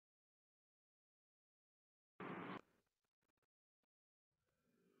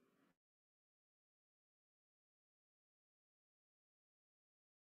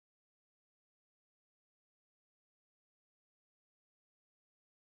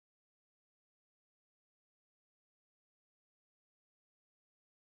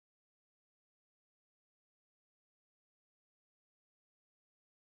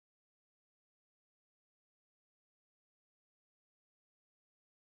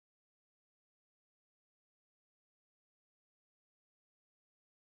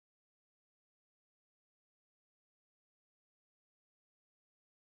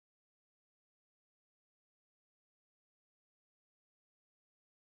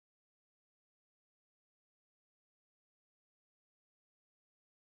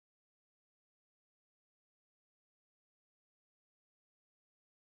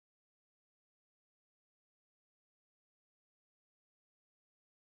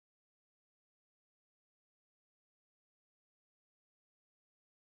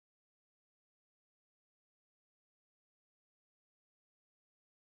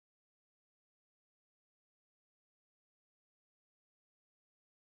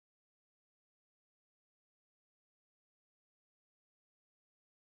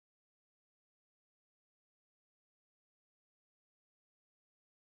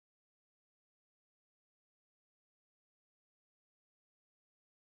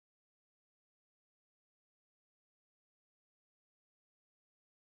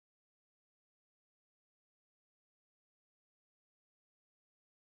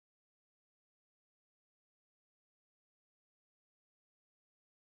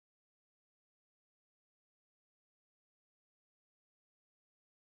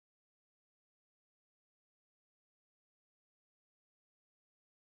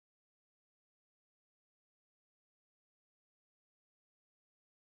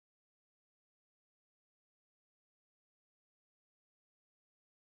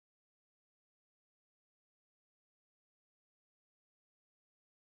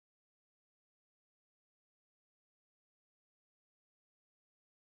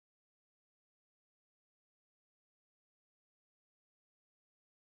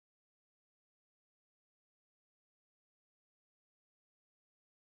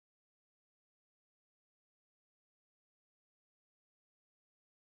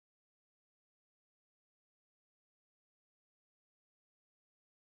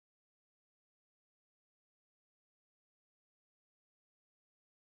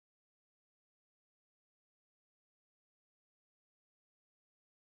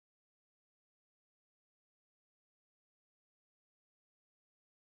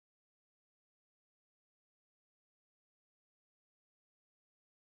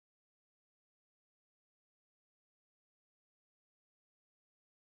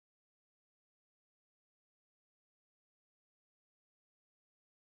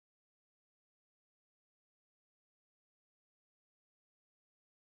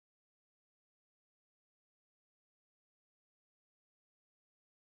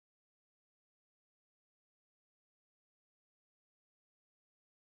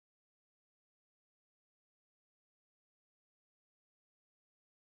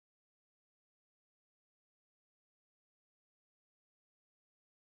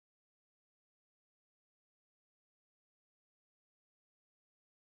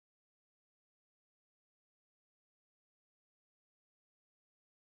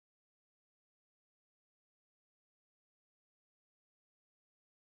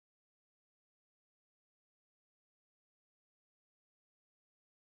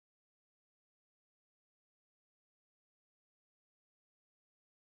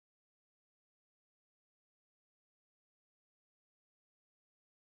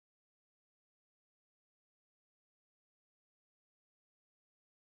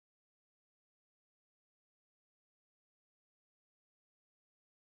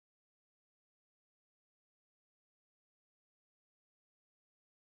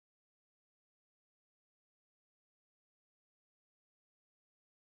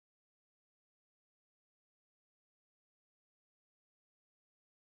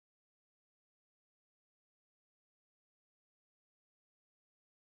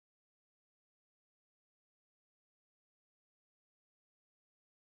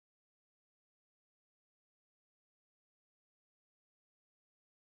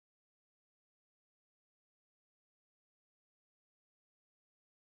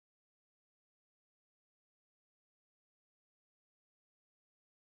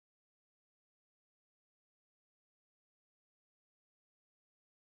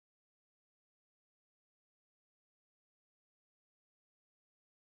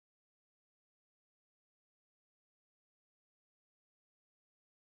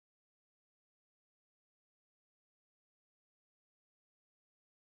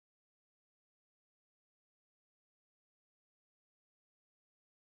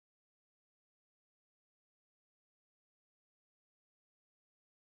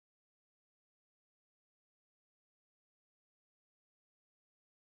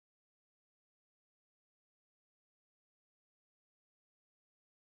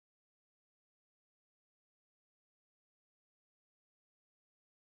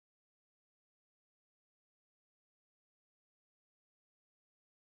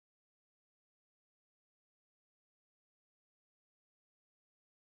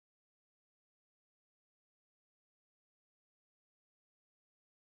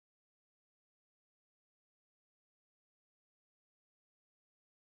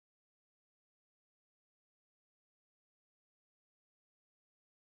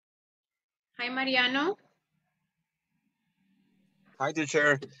Hi, Mariano. Hi,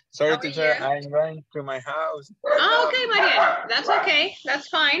 teacher. Sorry, How are teacher. you? I'm going to my house. Oh, okay, Mariano. That's okay. That's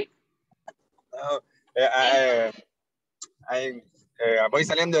fine. No, voy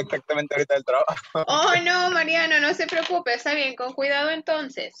saliendo exactamente ahorita del trabajo. Oh, no, Mariano, no se preocupe. Está bien, con cuidado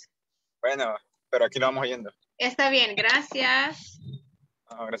entonces. Bueno, pero aquí lo vamos oyendo. Está bien, gracias.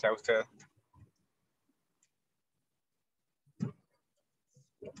 No, gracias a usted.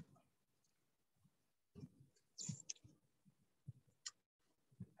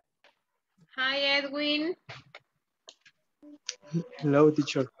 Hi, Edwin. Hello,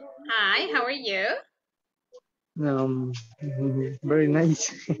 teacher. Hi, how are you? Very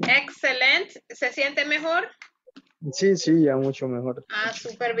nice. Excellent. ¿Se siente mejor? Sí, sí, ya mucho mejor. Ah,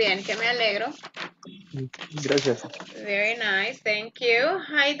 súper bien, que me alegro. Gracias. Very nice, thank you.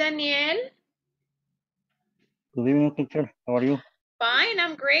 Hi, Daniel. Good evening, teacher. How are you? Fine,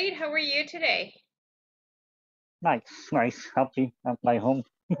 I'm great. How are you today? Nice, nice, happy. I'm my home.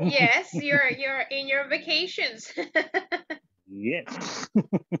 Yes, you're in your vacations. Yes.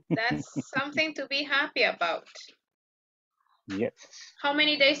 That's something to be happy about. Yes. How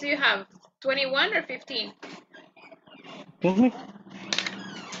many days do you have? 21 or 15? Excuse me?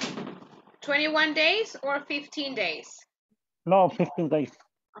 21 days or 15 days? No, 15 days.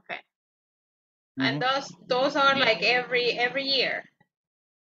 Okay. And those are like every year?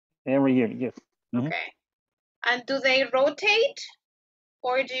 Every year, yes. Okay. And do they rotate?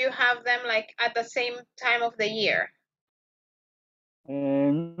 Or do you have them like at the same time of the year?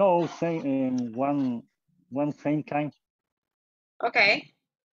 No, same one same time. Okay.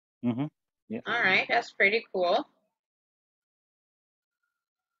 Yes. All right, that's pretty cool.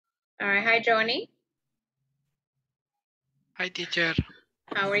 All right, hi, Johnny. Hi, teacher.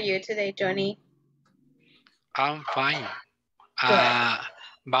 How are you today, Johnny? I'm fine. Good.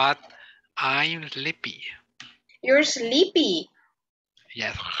 But I'm sleepy. You're sleepy.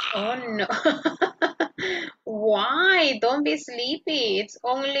 Yes. Oh no. Why? Don't be sleepy. It's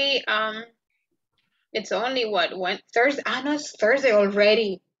only what, Thursday? Ah, no, it's Thursday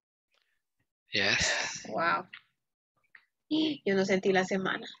already. Yes. Wow. Yo no sentí la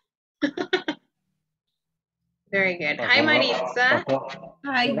semana. Very good. Hi, Maritza.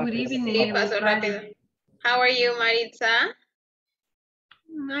 Hi, good evening, Sí, pasó rápido. everybody. How are you, Maritza?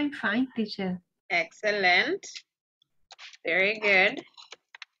 I'm fine, teacher. Excellent. Very good.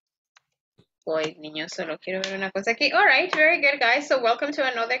 Boy, niños, solo quiero ver una cosa aquí. All right, very good, guys. So welcome to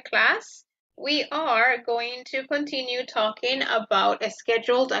another class. We are going to continue talking about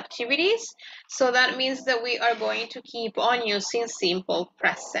scheduled activities. So that means that we are going to keep on using simple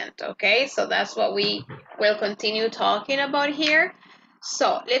present, okay? So that's what we will continue talking about here.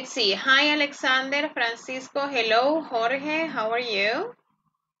 So let's see. Hi, Alexander, Francisco. Hello, Jorge. How are you?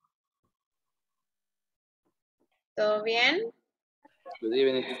 ¿Todo bien? Good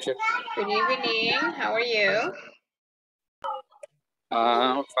evening, teacher. Good evening. How are you?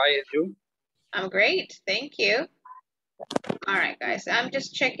 Fine, you? I'm great. Thank you. All right, guys. I'm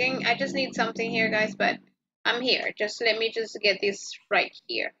just checking. I just need something here, guys, but I'm here. Just let me just get this right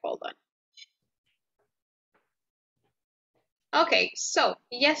here. Hold on. Okay, so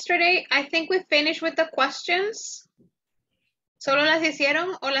yesterday I think we finished with the questions. ¿Solo las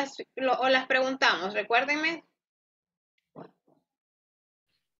hicieron o las preguntamos? Recuérdenme.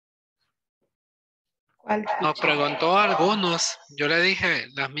 Nos preguntó a algunos. Yo le dije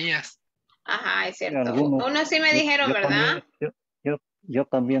las mías. Ajá, es cierto. Algunos. Unos sí me dijeron, ¿verdad? Yo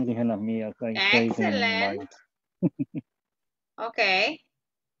también dije las mías. Excellent. Okay.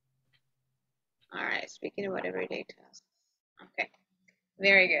 All right, speaking of whatever data. Okay,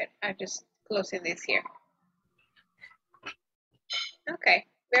 very good. I'm just closing this here. Okay,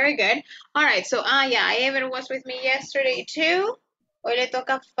 very good. All right, so, yeah, Ever was with me yesterday too. Hoy le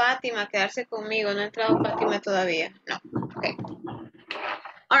toca a Fátima quedarse conmigo. No ha entrado Fátima todavía. No, okay.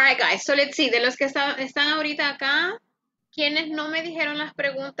 All right, guys, so let's see. De los que están ahorita acá, ¿quiénes no me dijeron las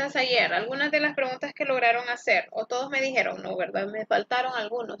preguntas ayer? Algunas de las preguntas que lograron hacer. O todos me dijeron, no, ¿verdad? Me faltaron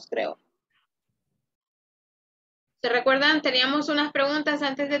algunos, creo. ¿Se recuerdan? Teníamos unas preguntas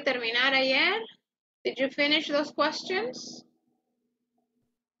antes de terminar ayer. Did you finish those questions?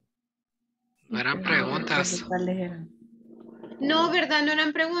 No eran preguntas. No, ¿verdad? No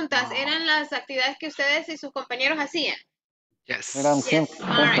eran preguntas. Eran las actividades que ustedes y sus compañeros hacían. Yes. Eran Yes.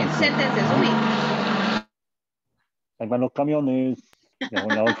 All right. Sentences. Uy. Ahí van los camiones. Ya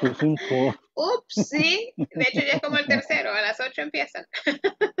van las 8:05. Ups, sí. De hecho, ya es como el tercero. A las 8 empiezan.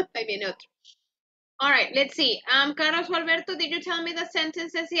 Ahí viene otro. All right, let's see. Carlos Alberto, did you tell me the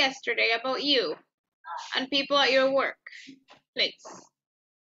sentences yesterday about you and people at your work? Please.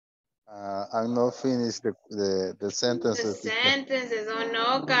 I'm not finished the The sentences. teacher. sentences. Oh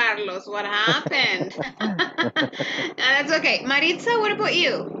no, Carlos, what happened? That's okay. Maritza, what about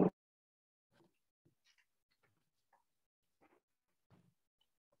you?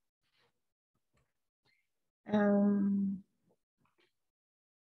 Um,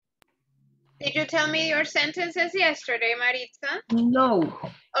 Did you tell me your sentences yesterday, Maritza? no,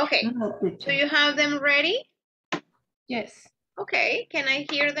 Okay. no, Do teacher. you have them ready? Yes. Okay. Can I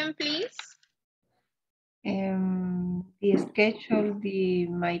hear them, please? The schedule,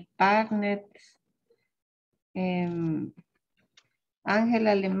 my partners, Ángel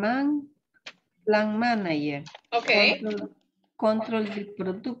Alemán, plan manager, Okay. control the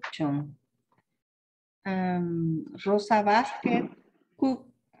production. Rosa Basket, cook.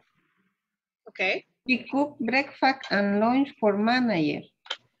 Okay. She cook breakfast and lunch for manager.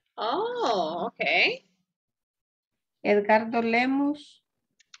 Oh, okay. Edgardo Lemus,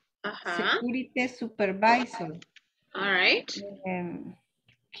 Uh-huh. security supervisor. All right.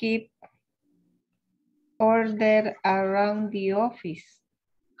 Keep order around the office.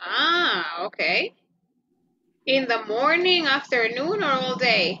 Ah, okay. In the morning, afternoon, or all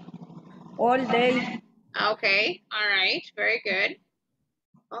day? All day. Okay. All right. Very good.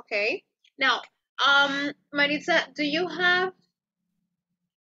 Okay. Now, Maritza, do you have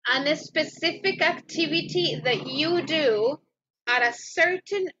a specific activity that you do at a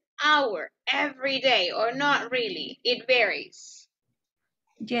certain hour every day, or not really? It varies.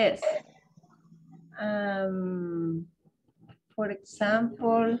 Yes. For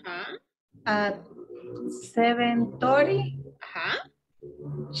example, Uh-huh. at 7:30, Uh-huh.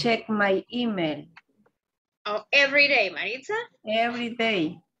 check my email Oh, every day, Maritza? every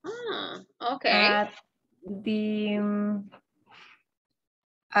day. Oh, okay. At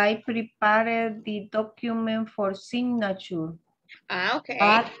I prepared the document for signature. Ah, okay.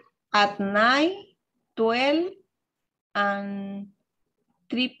 At 9, 12, and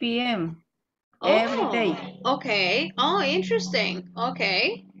 3 p.m. every day. Okay. Oh, interesting.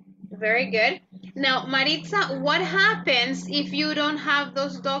 Okay. Very good. Now, Maritza, what happens if you don't have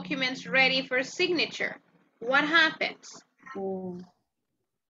those documents ready for signature? What happens?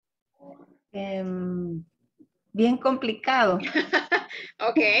 Bien complicado.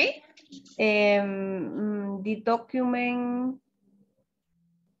 Okay. The document,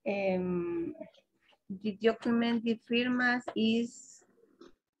 the firmas is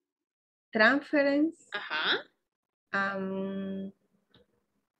transference, Uh-huh.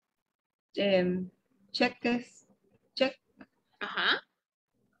 check. Uh-huh.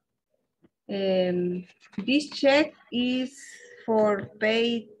 This check is for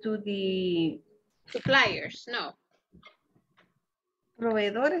pay to the Suppliers, no.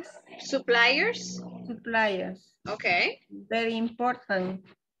 proveedores, Suppliers? suppliers. Okay. Very important.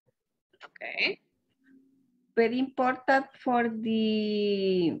 Okay. Very important for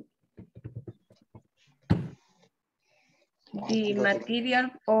the material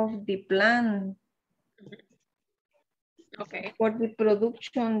of the plant. Okay. For the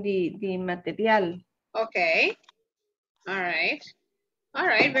production, the material. Okay. All right. All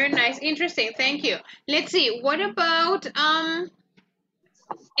right. Very nice. Interesting. Thank you. Let's see. What about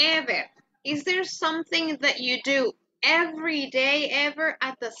ever? Is there something that you do every day ever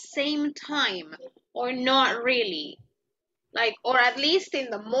at the same time, or not really? Like, or at least in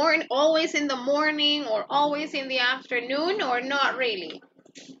the morning, always in the morning, or always in the afternoon, or not really?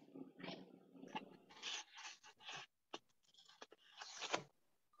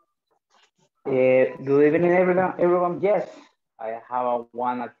 Good evening, everyone. Yes, I have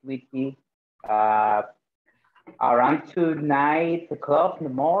one activity around to 9 o'clock in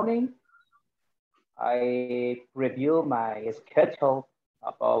the morning. I review my schedule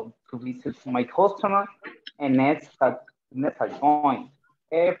about to visit my customer, and next I join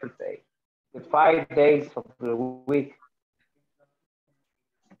every day, the 5 days of the week.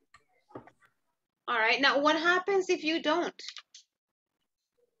 All right. Now, what happens if you don't?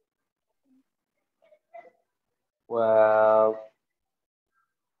 Well,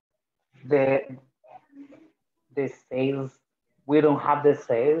 the sales, we don't have the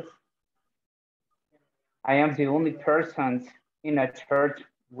sales. I am the only person in a church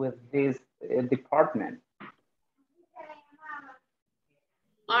with this department.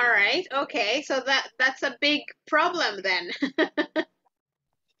 All right. Okay. So that's a big problem then.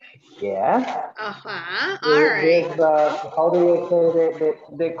 Yeah. Uh-huh. All right. How do you say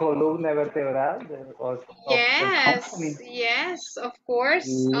the columna vertebral of the company? Yes. Yes, of course.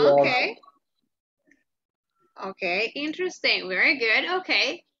 Yes. Okay. Okay. Interesting. Very good.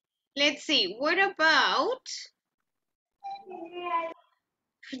 Okay. Let's see. What about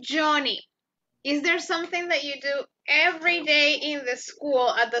Johnny, is there something that you do every day in the school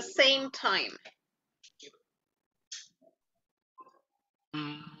at the same time?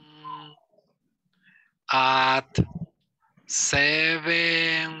 At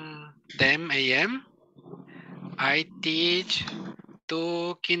 7:10 a.m. I teach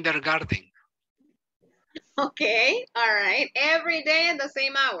to kindergarten. Okay, all right. Every day at the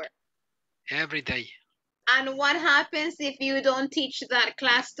same hour. Every day. And what happens if you don't teach that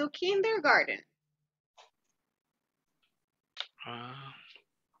class to kindergarten? I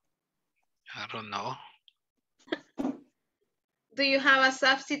don't know. Do you have a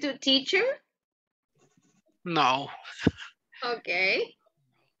substitute teacher? No. Okay.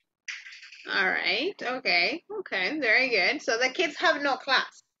 All right. Okay. Okay. Very good. So the kids have no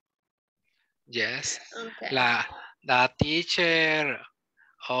class. Yes. Okay. The teacher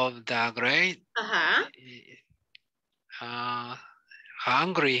of the grade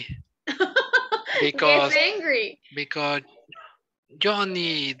angry Gets angry. because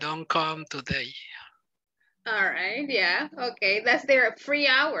Johnny don't come today. All right. Yeah. Okay. That's their free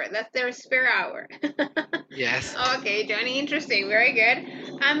hour. That's their spare hour. Yes. Okay, Johnny. Interesting. Very good.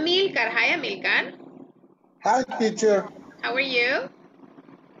 Amilcar. Hi, Amilcar. Hi, teacher. How are you?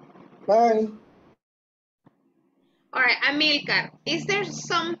 Fine. All right, Amilcar. Is there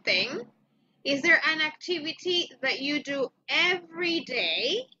an activity that you do every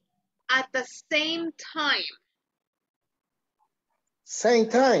day at the same time? Same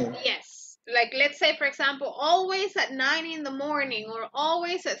time. Yes. Like, let's say, for example, always at 9 in the morning, or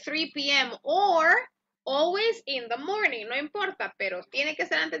always at 3 p.m., or always in the morning. No importa, pero tiene que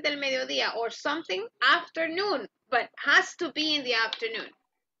ser antes del mediodía, or something afternoon, but has to be in the afternoon.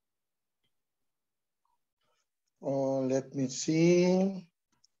 Let me see.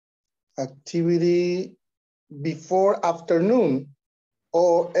 Activity before afternoon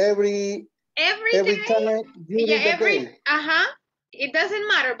or every day? time during the day. It doesn't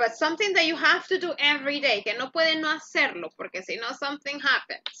matter, but something that you have to do every day, que no pueden no hacerlo, porque si no, something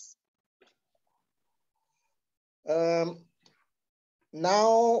happens.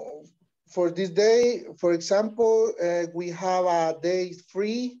 Now, for this day, for example, we have a day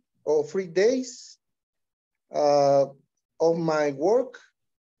free or 3 days of my work.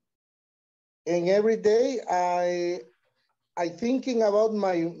 And every day I thinking about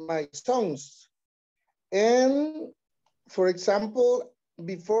my songs. And for example,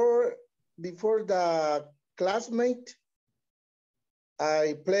 before the classmate,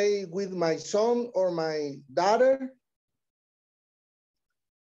 I play with my son or my daughter.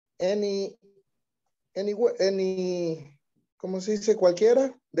 Any, ¿cómo se dice?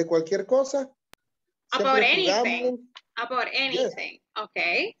 Cualquiera, de cualquier cosa. About Siempre anything. jugamos. About anything. Yes.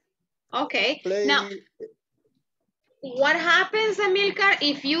 Okay. Okay. Play. Now, what happens, Amilcar,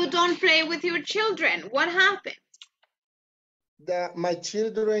 if you don't play with your children? What happens? My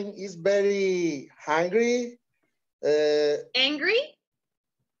children is very hungry. Angry?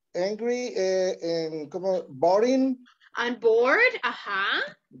 Angry and boring. And bored?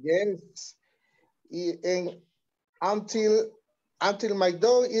 Yes. And until my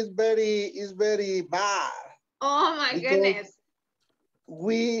dog is very bad. Oh my goodness.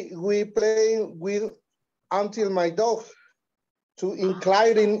 We play with until my dog to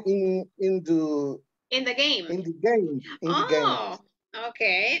include in the game. In the game.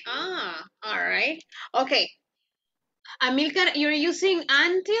 Okay. All right. Okay. Amilcar, you're using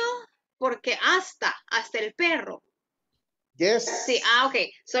until porque hasta el perro. Yes. Sí, ok.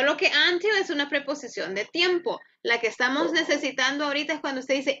 Solo que until es una preposición de tiempo. La que estamos necesitando ahorita es cuando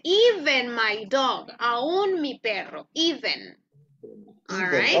usted dice even my dog, aún mi perro, even. All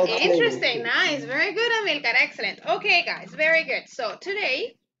right, okay. Interesting, nice, very good, Amilcar, excellent. Okay, guys, very good. So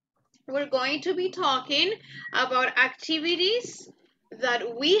today we're going to be talking about activities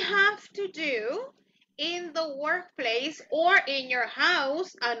that we have to do in the workplace or in your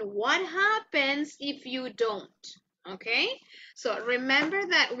house and what happens if you don't. Okay, so remember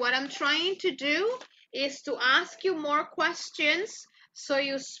that what I'm trying to do is to ask you more questions so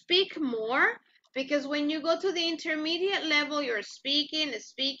you speak more, because when you go to the intermediate level, you're speaking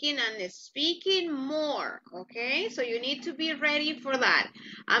more, okay? So you need to be ready for that.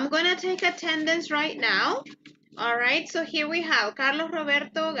 I'm gonna take attendance right now. All right, so here we have Carlos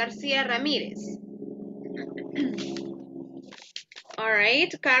Roberto Garcia Ramirez. All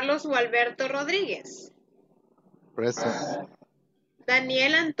right, Carlos Gualberto Rodríguez. Present.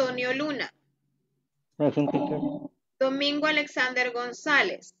 Daniel Antonio Luna. Present, teacher. Domingo Alexander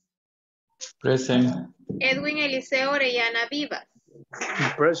González. Present. Edwin Eliseo Orellana Vivas.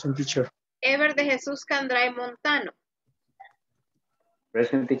 Present, teacher. Ever de Jesús Candray Montano.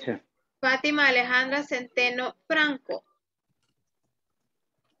 Present, teacher. Fátima Alejandra Centeno Franco.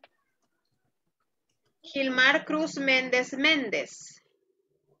 Gilmar Cruz Méndez Méndez.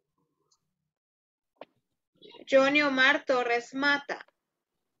 Johnny Omar Torres Mata.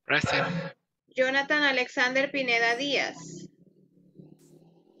 Present. Jonathan Alexander Pineda Díaz.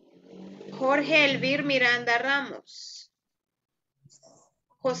 Jorge Elvir Miranda Ramos.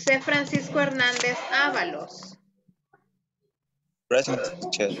 José Francisco Hernández Ábalos. Present,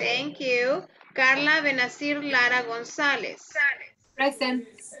 teacher. Thank you. Carla Benazir Lara González. Present.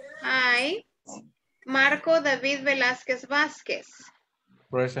 Hi. Marco David Velázquez Vázquez.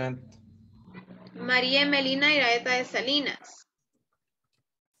 Present. María Melina Iraeta de Salinas.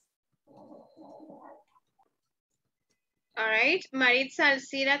 All right. Maritza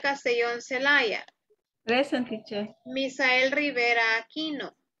Alcira Castellón Celaya. Present, teacher. Misael Rivera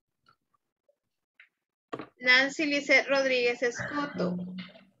Aquino. Nancy Lisette Rodríguez Escoto.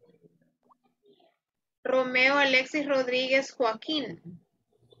 Romeo Alexis Rodríguez Joaquín.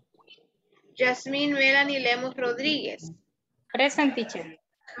 Yasmín Melanie Lemos Rodríguez. Present, teacher.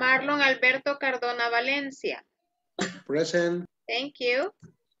 Marlon Alberto Cardona Valencia. Present. Thank you.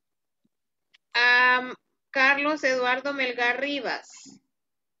 Carlos Eduardo Melgar Rivas.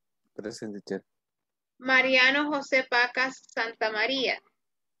 Present, teacher. Mariano José Pacas Santa María.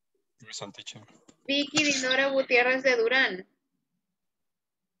 Present, teacher. Vicky Dinora Gutiérrez de Durán.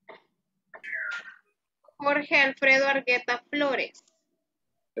 Jorge Alfredo Argueta Flores.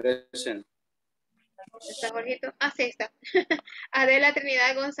 Present. ¿Está Jorgito? Ah, sí, está. Adela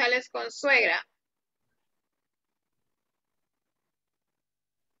Trinidad González Consuegra.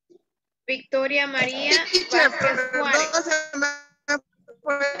 Victoria María Vázquez Juárez.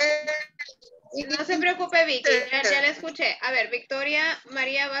 No se preocupe, Vicky, ya la escuché. A ver, Victoria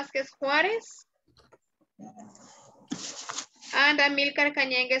María Vázquez Juárez. And Amílcar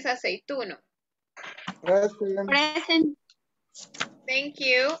Cañengues Aceituno. Present. Present. Thank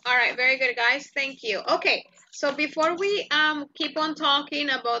you. All right, very good, guys. Thank you. Okay, so before we keep on talking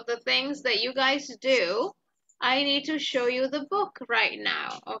about the things that you guys do, I need to show you the book right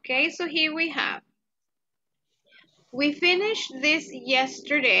now. Okay, so here we have. We finished this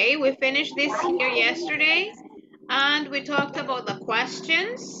yesterday. We finished this here yesterday, and we talked about the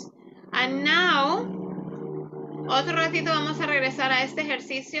questions. And now, otro ratito vamos a regresar a este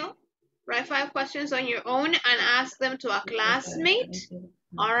ejercicio. Write 5 questions on your own and ask them to a classmate.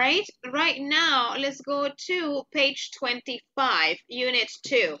 All right, right now, let's go to page 25, unit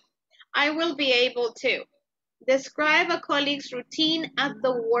 2. I will be able to describe a colleague's routine at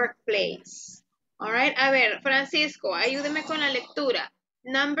the workplace. All right, a ver, Francisco, ayúdeme con la lectura.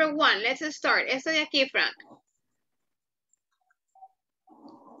 Number 1, let's start. Esta de aquí, Frank.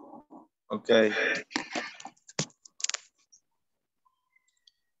 Okay.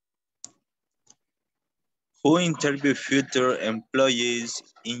 Who interview future employees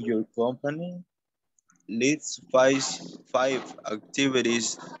in your company? List five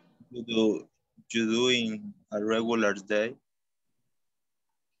activities you do in a regular day.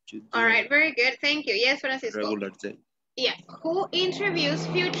 All right, very good. Thank you. Yes, Francisco. Regular day. Yeah. Who interviews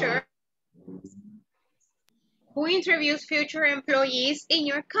future employees in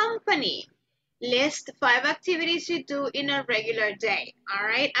your company? List 5 activities you do in a regular day. All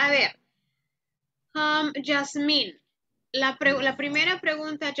right. A ver. Jasmine. La primera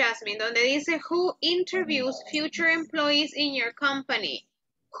pregunta, Jasmine, donde dice who interviews future employees in your company?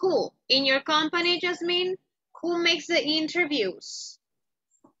 Who? In your company, Jasmine? Who makes the interviews?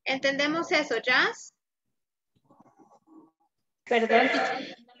 ¿Entendemos eso, Jazz? Perdón,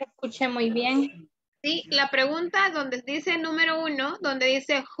 teacher, no lo escuché muy bien. Sí, la pregunta donde dice número 1, donde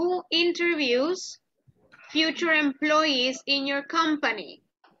dice who interviews future employees in your company?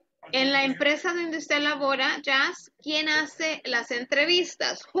 En la empresa donde usted labora, Jazz, ¿quién hace las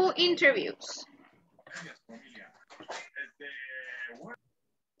entrevistas? Who interviews?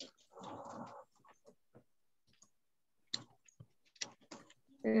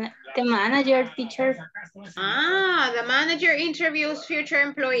 The manager, teacher. Ah, the manager interviews future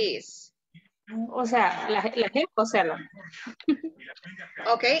employees. O sea, la jefa, o sea,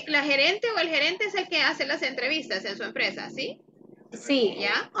 Ok, la gerente o el gerente es el que hace las entrevistas en su empresa, ¿sí? sí.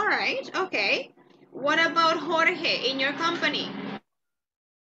 Yeah, all right, okay. What about Jorge in your company?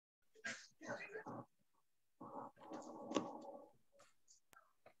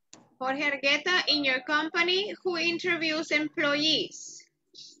 Jorge Argueta, in your company, who interviews employees?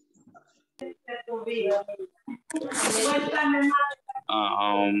 Interview employees.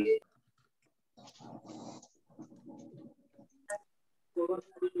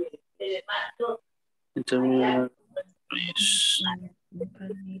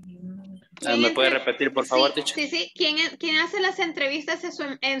 ¿Me puede repetir, por favor, teacher? Sí, sí. ¿Quién hace las entrevistas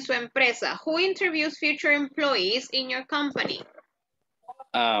en su empresa? Who interviews future employees in your company?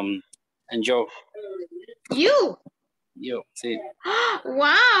 And yo. You. Yo, sí.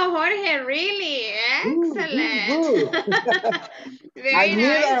 Wow, Jorge, really? Excellent. Very I need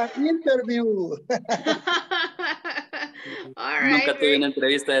nice. an interview. All right. Nunca tuve una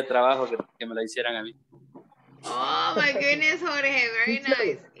entrevista de trabajo que me la hicieran a mí. Oh my goodness, Jorge, very Teacher.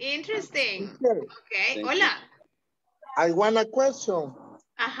 nice. Interesting. Teacher, Okay, Thank hola. I want a question.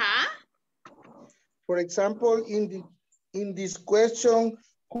 Ajá. For example, in this question,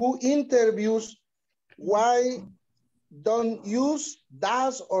 who interviews, why don't use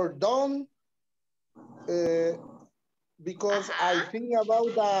does or don't? Because I think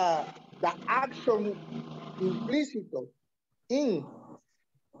about the action implícito, in.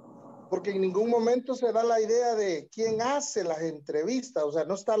 Porque en ningún momento se da la idea de quién hace las entrevistas. O sea,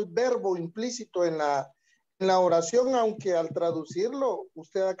 no está el verbo implícito en la oración, aunque al traducirlo,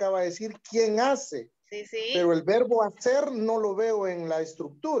 usted acaba de decir quién hace. Sí, sí. Pero el verbo hacer no lo veo en la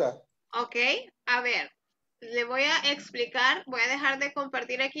estructura. Ok, a ver, le voy a explicar, voy a dejar de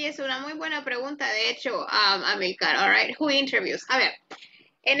compartir aquí, es una muy buena pregunta, de hecho, Amilcar, all right, who interviews? A ver,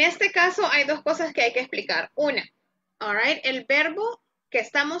 en este caso hay dos cosas que hay que explicar. Una, all right, el verbo que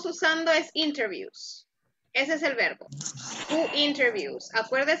estamos usando es interviews. Ese es el verbo. Who interviews.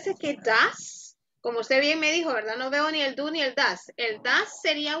 Acuérdese que does, como usted bien me dijo, ¿verdad? No veo ni el do ni el does. El does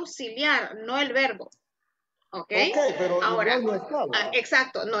sería auxiliar, no el verbo. ¿Ok? Pero ahora, igual no está, ¿verdad?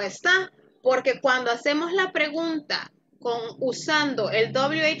 exacto, no está, porque cuando hacemos la pregunta usando el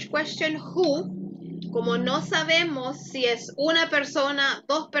WH question who, como no sabemos si es una persona,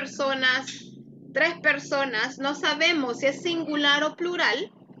 dos personas, tres personas, no sabemos si es singular o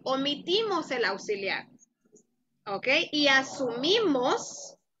plural, omitimos el auxiliar. ¿Ok? Y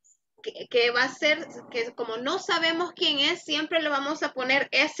asumimos que va a ser, que como no sabemos quién es, siempre le vamos a poner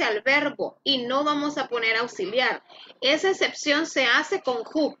ese al verbo y no vamos a poner auxiliar. Esa excepción se hace con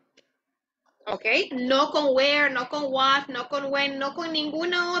who. ¿Ok? No con where, no con what, no con when, no con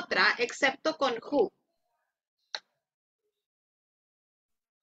ninguna otra, excepto con who.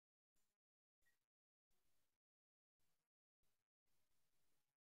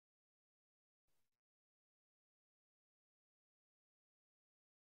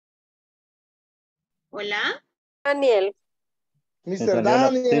 Hola. Daniel. Mr.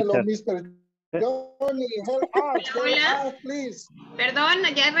 Daniel o Mr. Johnny, help us, please. Perdón,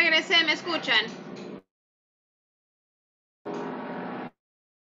 ya regresé, ¿me escuchan?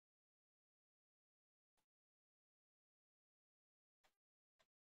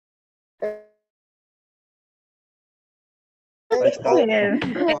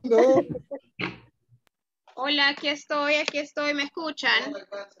 Hola, aquí estoy, ¿me escuchan?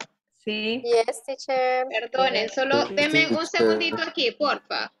 Sí. Yes, teacher. Perdonen, solo denme un segundito aquí,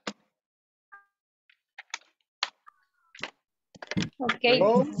 porfa. Ok.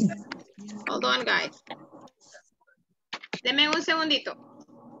 Hold on, guys. Denme un segundito.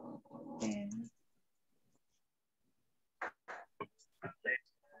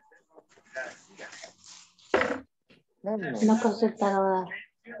 No consultaron.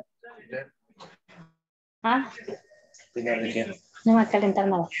 Ah. No va a calentar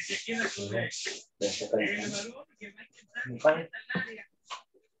nada.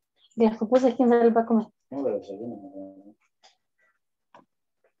 Las pupusas, ¿quién se las va a comer?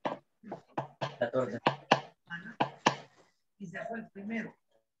 Y se fue el primero.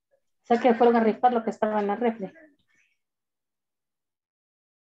 O sea que fueron a rifar lo que estaba en la refri.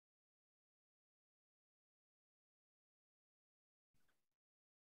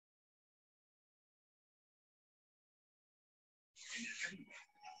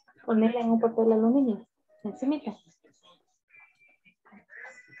 Ponerla en un papel de aluminio, encimita.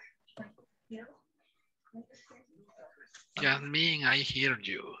 Jasmine, I hear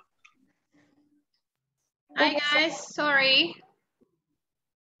you. Hi guys, sorry.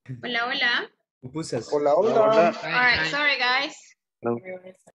 Hola, hola. Hola, hola. All right, sorry guys.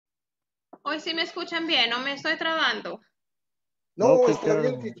 Hoy sí me escuchan bien, no me estoy trabando. No, está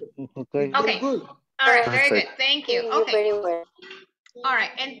bien, teacher. Okay. Good. All right, very good. Thank you. Okay. Very well. All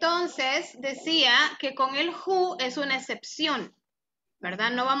right, entonces decía que con el who es una excepción,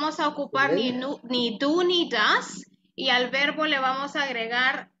 ¿verdad? No vamos a ocupar ni do ni does y al verbo le vamos a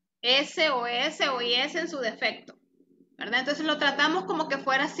agregar s o is en su defecto, ¿verdad? Entonces lo tratamos como que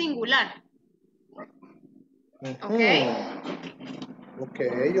fuera singular. ¿Ok? Ok.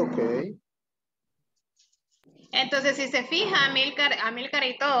 Entonces, si se fija, Amilcar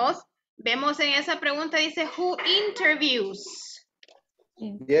y todos, vemos en esa pregunta dice, who interviews?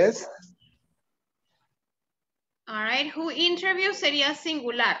 Yes. All right, who interviews sería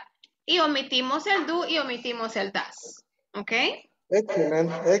singular. Y omitimos el do y omitimos el does. ¿Ok?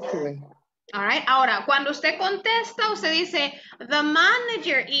 Excellent, excellent. All right, ahora, cuando usted contesta, usted dice, the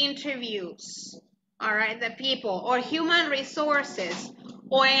manager interviews. All right, the people, or human resources.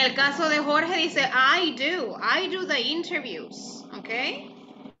 O en el caso de Jorge, dice, I do the interviews. ¿Ok?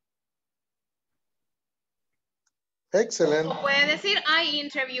 Excellent. O puede decir, I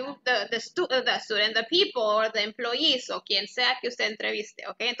interview the student, the people, or the employees, o quien sea que usted entreviste,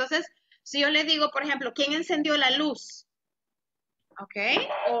 ¿ok? Entonces, si yo le digo, por ejemplo, ¿quién encendió la luz? ¿Ok?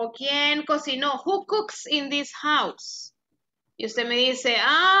 O ¿quién cocinó? Who cooks in this house? Y usted me dice,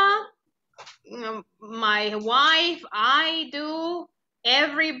 my wife, I do,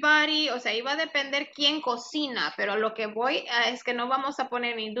 everybody, o sea, iba a depender quién cocina, pero lo que voy es que no vamos a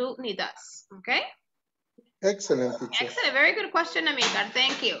poner ni do ni does, ¿ok? Excellent, teacher. Excellent, very good question, Amilcar.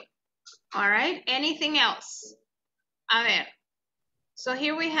 Thank you. All right, anything else? A ver, so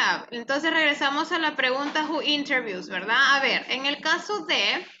here we have. Entonces regresamos a la pregunta who interviews, ¿verdad? A ver, en el caso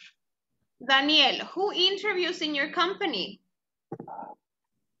de Daniel, who interviews in your company?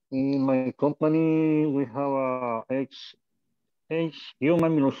 In my company, we have a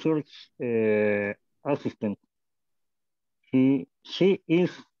human resource assistant. She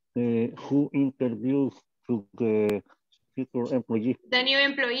is who interviews to the future employee. The new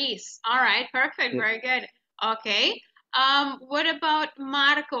employees. All right, perfect, Yeah. very good. Okay. What about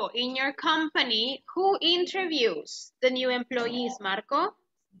Marco? In your company, who interviews the new employees, Marco?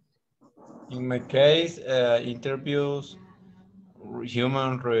 In my case, interviews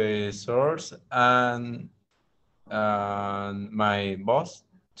human resource and my boss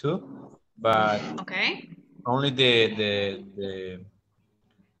too, but Okay. only the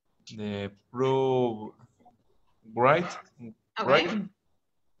proof right Okay. writing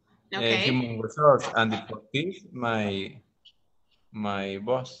Okay. human resource and the practice my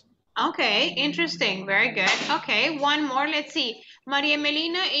boss. Okay, interesting, very good. Okay, one more, let's see. Maria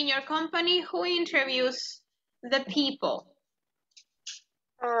Melina, in your company, who interviews the people?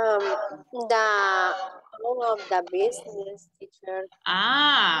 The owner of the business, teacher.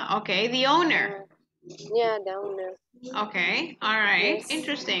 Okay, the owner. Yeah, the owner. Okay, all right, Yes.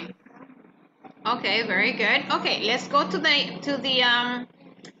 interesting. Okay, very good. Okay, let's go to the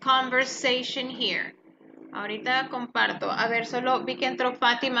conversation here. Ahorita comparto. A ver, solo vi que entró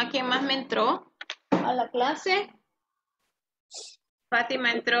Fátima. ¿Quién más me entró a la clase?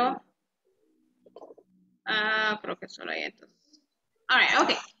 Fátima entró. Creo que solo hay entonces. All right,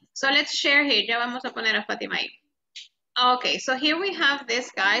 okay. So let's share here. Ya vamos a poner a Fátima ahí. Okay, so here we have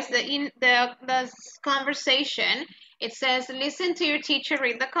this, guys. The conversation. It says, listen to your teacher,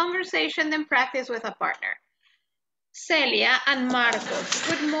 read the conversation, then practice with a partner. Celia and Marcos.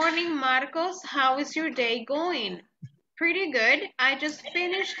 Good morning, Marcos. How is your day going? Pretty good. I just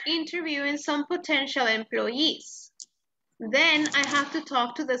finished interviewing some potential employees. Then I have to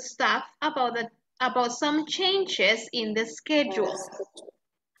talk to the staff about some changes in the schedule.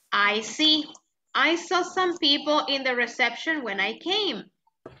 I see. I saw some people in the reception when I came.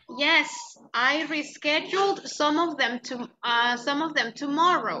 Yes, I rescheduled some of them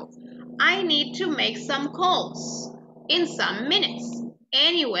tomorrow. I need to make some calls in some minutes.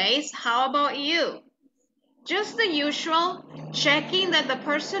 Anyways, how about you? Just the usual, checking that the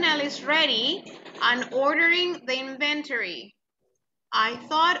personnel is ready and ordering the inventory. I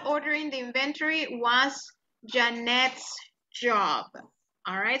thought ordering the inventory was Janet's job.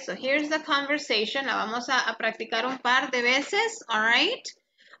 All right, so here's the conversation. La vamos a practicar un par de veces. All right.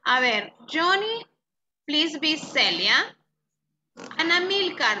 A ver, Johnny, please be Celia. And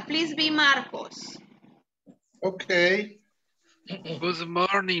Amilcar, please be Marcos. Okay. Good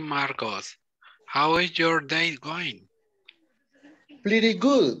morning, Marcos. How is your day going? Pretty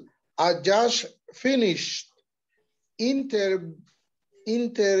good. I just finished interviewing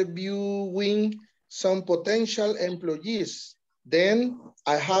some potential employees. Then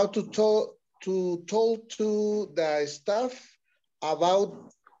I have to talk to the staff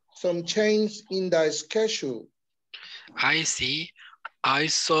about some change in the schedule. I see. I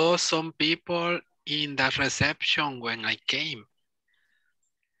saw some people in the reception when I came.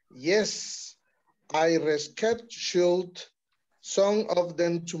 Yes, I rescheduled some of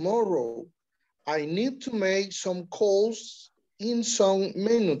them tomorrow. I need to make some calls in some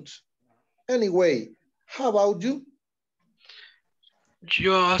minutes. Anyway, how about you?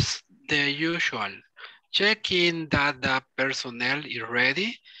 Just the usual. Checking that the personnel is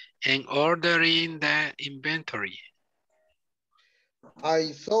ready and ordering the inventory.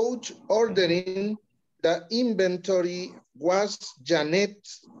 I thought ordering the inventory was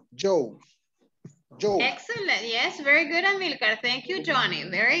Janet's job. Excellent. Yes, very good, Amilcar. Thank you, Johnny.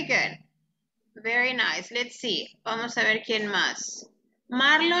 Very good. Very nice. Let's see. Vamos a ver quién más.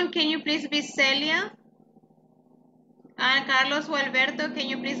 Marlon, can you please be Celia? Carlos o Alberto, can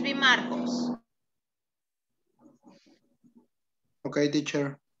you please be Marcos? Okay,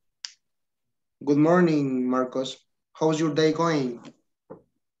 teacher. Good morning, Marcos. How's your day going?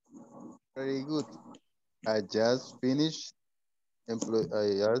 Very good. I just finished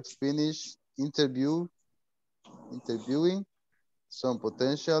interviewing some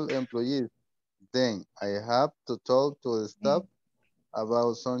potential employees. Then I have to talk to the staff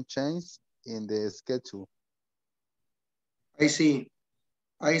about some change in the schedule. I see.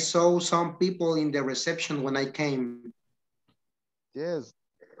 I saw some people in the reception when I came. Yes,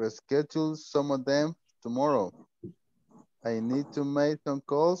 reschedule some of them tomorrow. I need to make some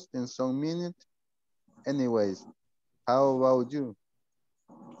calls in some minutes. Anyways, how about you?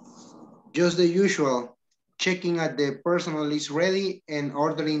 Just the usual, checking that the personnel is ready and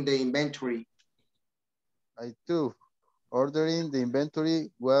ordering the inventory. I too. Ordering the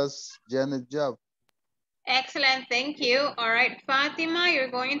inventory was Janet's job. Excellent, thank you. All right, Fatima,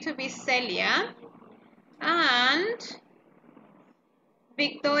 you're going to be Celia. And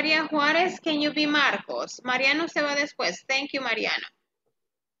Victoria Juarez, can you be Marcos? Mariano se va después. Thank you, Mariano.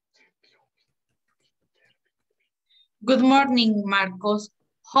 Good morning, Marcos.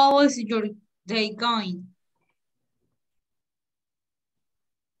 How is your day going?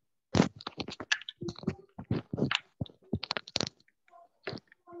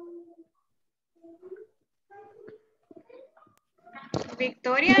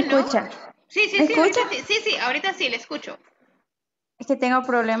 Victoria, ¿Me ¿no? escucha? Sí, sí, ¿Me sí, escucha? ahorita sí, sí, ahorita sí, le escucho. Es que tengo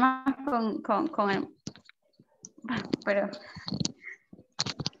problemas con el... Pero...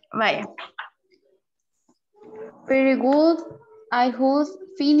 Vaya. Very good. I just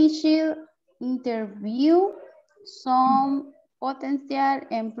finished interview some potential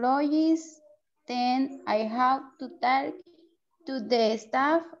employees. Then I have to talk to the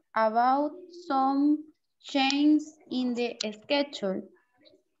staff about some change in the schedule.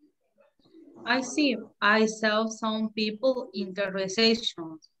 I see. I saw some people in the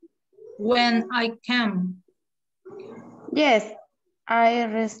reception when I came. Yes, I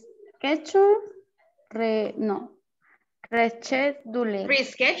reschedule. Reschedule.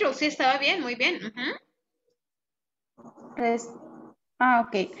 Reschedule, sí, estaba bien, muy bien.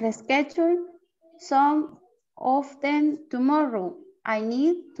 Okay. Reschedule some of them tomorrow. I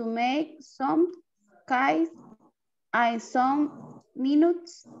need to make some guys and some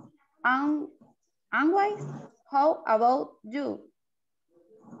minutes and otherwise. How about you?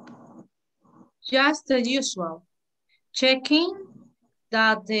 Just the usual. Checking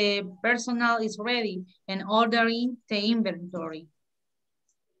that the personnel is ready and ordering the inventory.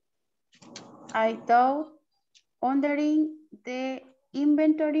 I thought ordering the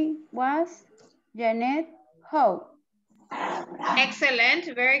inventory was Janet Howe.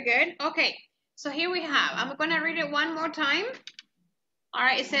 Excellent, very good. Okay, so here we have, I'm gonna read it one more time. All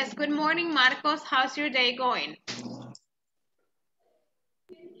right, it says, good morning, Marcos. How's your day going?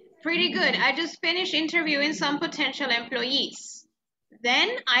 Pretty good. I just finished interviewing some potential employees. Then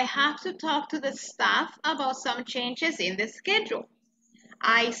I have to talk to the staff about some changes in the schedule.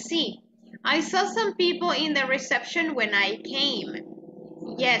 I see. I saw some people in the reception when I came.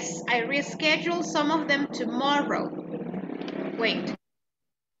 Yes, I rescheduled some of them tomorrow. Wait.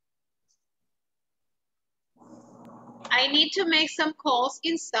 I need to make some calls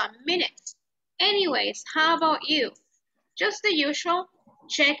in some minutes. Anyways, how about you? Just the usual,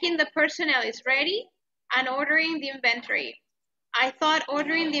 checking the personnel is ready and ordering the inventory. I thought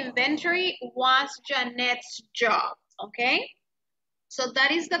ordering the inventory was Janet's job, okay? So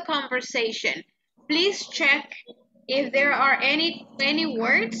that is the conversation. Please check if there are any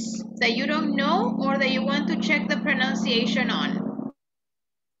words that you don't know or that you want to check the pronunciation on.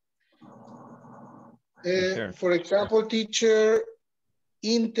 For example, teacher,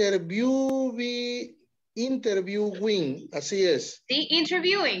 interviewing, así es. Sí,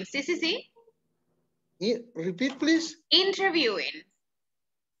 interviewing, sí, sí, sí. Repeat, please. Interviewing.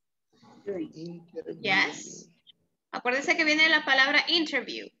 Yes. Acuérdense que viene la palabra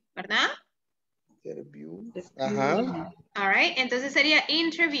interview, ¿verdad? Interview. Ajá. All right, entonces sería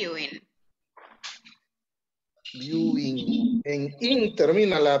interviewing. Viewing. En in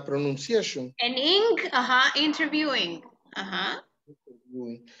termina la pronunciación. En ing, ajá, interviewing. Ajá.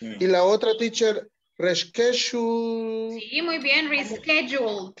 Y la otra, teacher, reschedule. Sí, muy bien,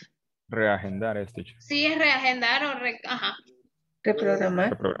 rescheduled. Reagendar es, teacher. Sí, es reagendar o ajá.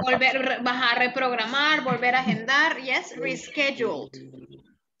 Reprogramar. Vas a reprogramar, volver a agendar. Yes, rescheduled.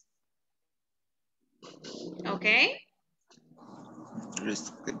 Ok.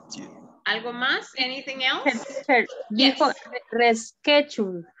 ¿Algo más? Anything else? Yes. Dijo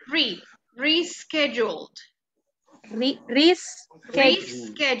reschedule. Rescheduled.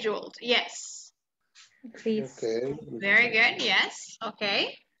 Rescheduled. Yes. Okay. Very good. Yes.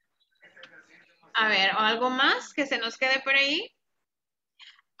 Okay. A ver, ¿algo más que se nos quede por ahí?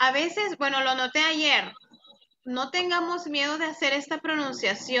 A veces, bueno, lo noté ayer. No tengamos miedo de hacer esta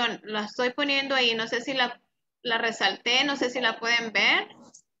pronunciación. La estoy poniendo ahí. No sé si la resalté. No sé si la pueden ver.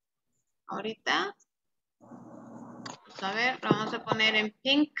 Ahorita. A ver, lo vamos a poner en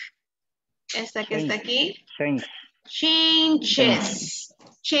pink. Esta que está aquí. Changes.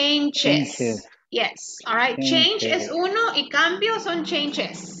 Changes. Yes. All right. Change es uno y cambio son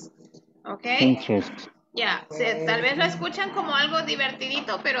changes. Ok. Ya, tal vez lo escuchan como algo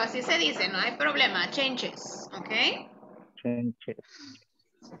divertidito, pero así se dice, no hay problema. Changes, ¿ok?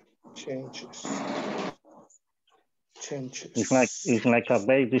 Changes. It's like a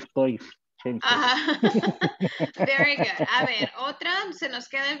baby's voice. Ajá. Very good. A ver, otra, ¿se nos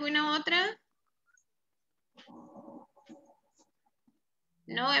queda alguna otra?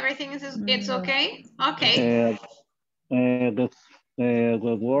 No, everything is it's okay? Okay. The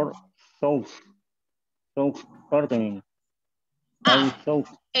word source ordering.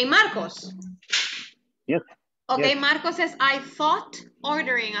 Hey, Marcos. Yes. Ok, yes. Marcos es I thought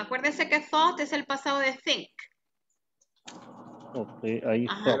ordering. Acuérdese que thought es el pasado de think. Okay, I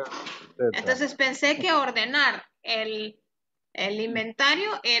Ajá. Entonces pensé que ordenar el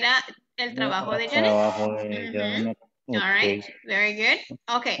inventario era el trabajo de Janet. All right, very good.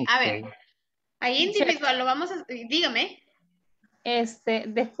 Okay, a ver. Ahí individual lo vamos a... Dígame.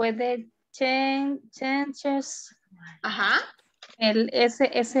 Después de changes. Ajá.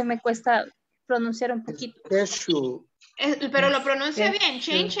 Ese me cuesta pronunciar un poquito. Pero lo pronuncia bien,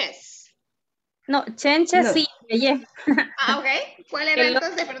 changes. No, changes sí. Ah, ok. ¿Cuál era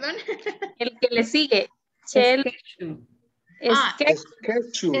entonces, perdón? El que le sigue. Scheduled.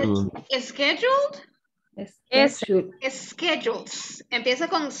 Scheduled. Scheduled. Empieza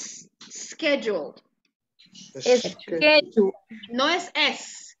con scheduled. Schedule. No es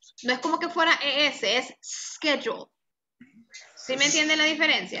S. No es como que fuera ES, es schedule. ¿Sí me entiende la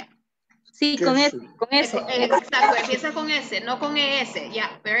diferencia? Sí, con S. Exacto, empieza con S, no con ES.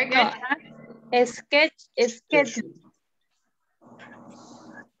 Yeah, very good. No,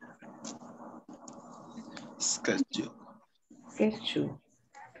 schedule.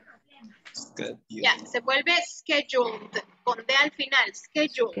 Ya, se vuelve scheduled, con D al final,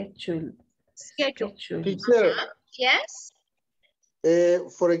 schedule. Teacher, Yes.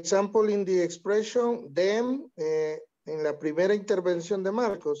 For example, in the expression them, en la primera intervención de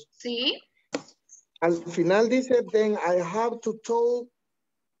Marcos. Sí. Al final dice, then I have to talk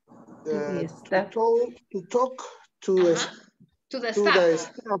to the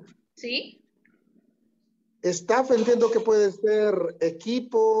staff. Sí. Staff entiendo que puede ser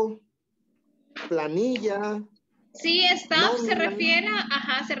equipo, planilla. Sí, staff se refiere,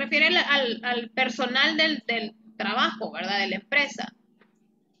 al personal del trabajo, ¿verdad? De la empresa.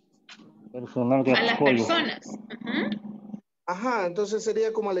 Personal de a las apoyo. personas. Ajá, entonces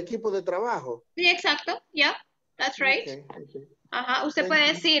sería como al equipo de trabajo. Sí, exacto. Yeah, that's right. Okay. Ajá, usted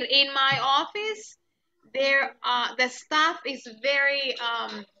puede decir, in my office, there, the staff is very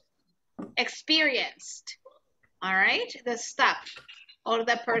experienced. All right, the staff or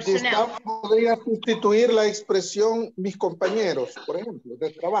the personnel. The staff podría sustituir la expresión mis compañeros, por ejemplo,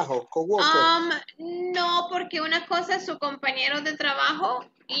 de trabajo, coworkers. No, porque una cosa es su compañero de trabajo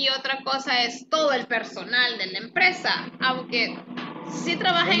y otra cosa es todo el personal de la empresa, aunque sí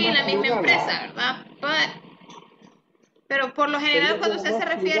trabajan en la misma empresa, ¿verdad? Pero por lo general cuando usted se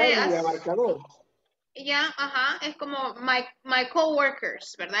refiere a... Ya, ajá, es como my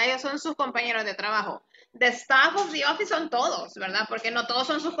coworkers, ¿verdad? Ellos son sus compañeros de trabajo. The staff of the office son todos, ¿verdad? Porque no todos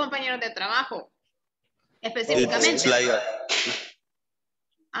son sus compañeros de trabajo. Específicamente.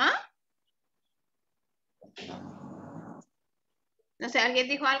 ¿Ah? No sé, alguien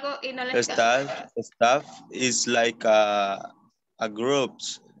dijo algo y no le Staff is like a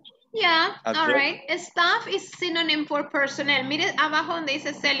groups. Yeah, all right. Staff is synonym for personnel. Mire abajo donde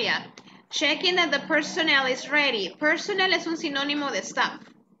dice Celia. Checking that the personnel is ready. Personnel es un sinónimo de staff.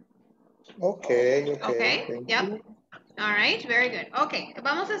 Okay. Yep. All right, very good. Okay,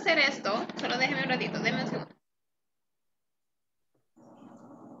 vamos a hacer esto. Solo déjeme un ratito, déjeme un segundo.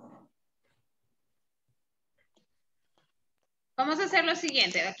 Vamos a hacer lo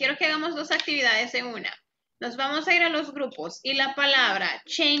siguiente. Quiero que hagamos dos actividades en una. Nos vamos a ir a los grupos y la palabra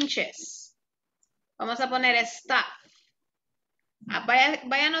changes. Vamos a poner staff.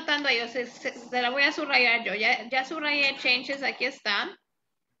 Vaya anotando ahí, se la voy a subrayar yo. Ya subrayé changes, aquí está.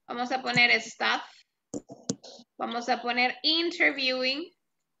 Vamos a poner staff. Vamos a poner interviewing.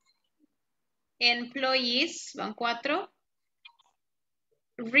 Employees, van 4.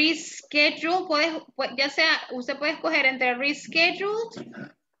 Reschedule, ya sea, usted puede escoger entre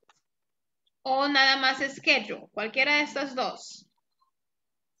rescheduled o nada más schedule, cualquiera de estas dos.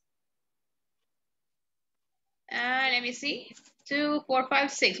 Let me see. 2, 4, 5,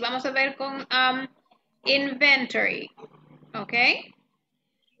 6. Vamos a ver con inventory. Ok.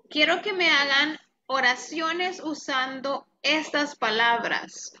 Quiero que me hagan oraciones usando estas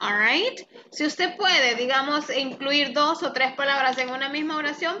palabras. All right. Si usted puede, digamos, incluir 2 o 3 palabras en una misma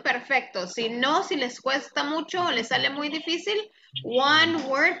oración, perfecto. Si no, si les cuesta mucho o les sale muy difícil, 1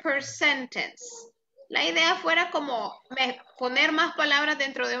 word per sentence. La idea fuera como poner más palabras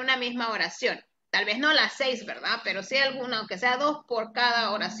dentro de una misma oración. Tal vez no las 6, ¿verdad? Pero sí alguna, aunque sea 2 por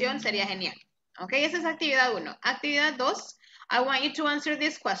cada oración, sería genial. Ok, esa es actividad 1. Actividad 2, I want you to answer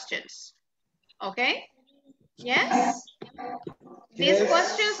these questions. Okay? Yes? These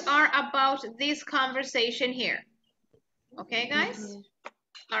questions are about this conversation here. Okay, guys?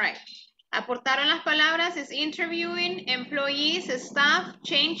 All right. Aportaron las palabras is interviewing, employees, staff,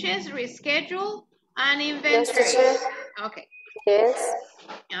 changes, reschedule, and inventory. Yes, Okay. Yes.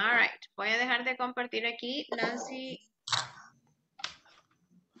 All right. Voy a dejar de compartir aquí. Nancy.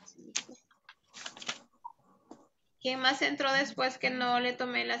 ¿Quién más entró después que no le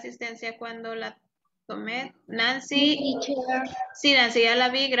tomé la asistencia cuando la tomé? Nancy. Sí, Nancy, ya la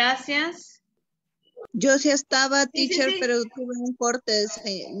vi, gracias. Yo sí estaba, Sí, teacher, sí. pero tuve un corte.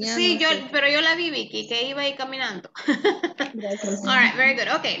 Sí, pero yo la vi, Vicky, que iba ahí caminando. Gracias. All right, very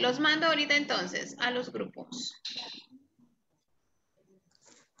good. Ok, los mando ahorita entonces a los grupos.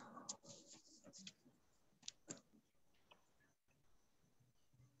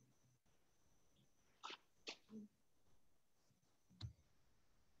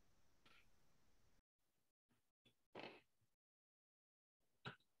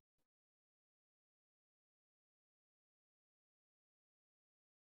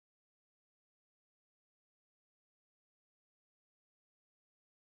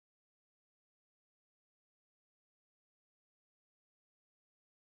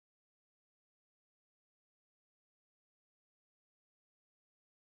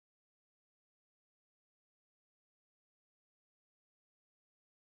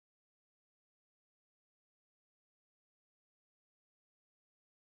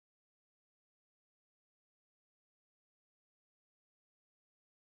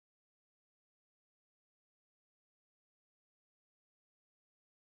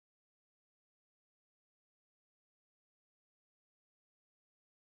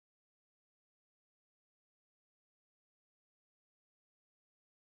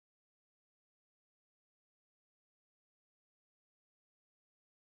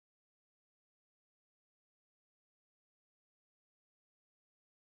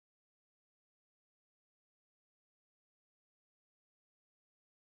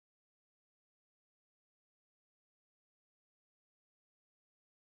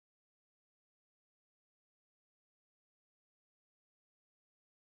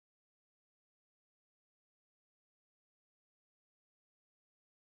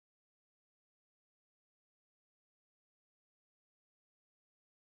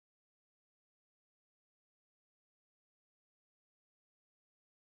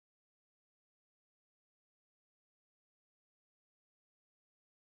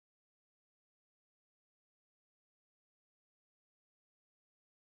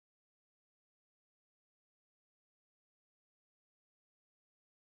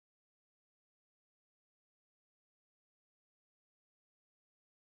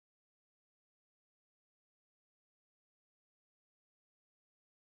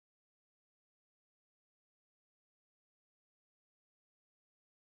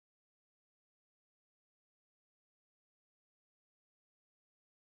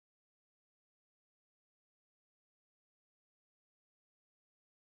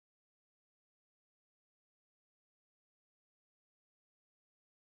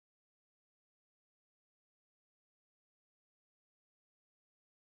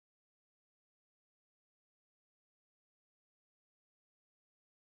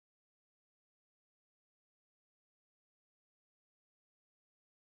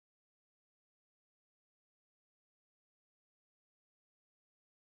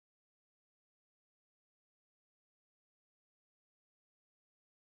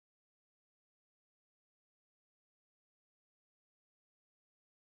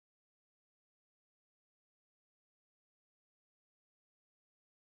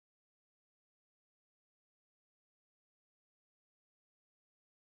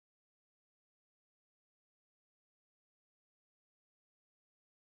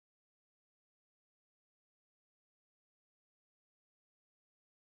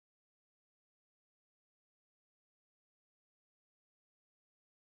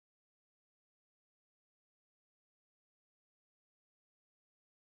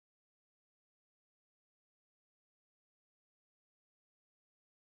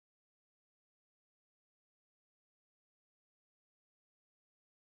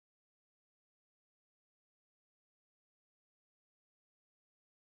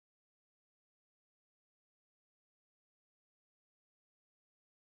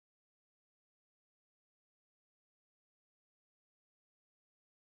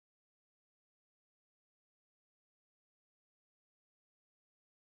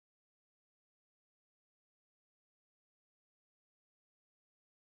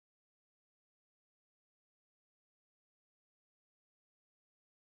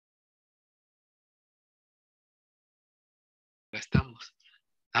 Estamos.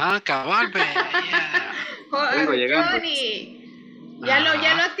 Ah, cabal, ve. Yeah. Vengo llegando. Johnny. Ya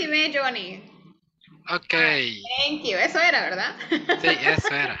lo activé, Johnny. Ok. Thank you. Eso era, ¿verdad? Sí,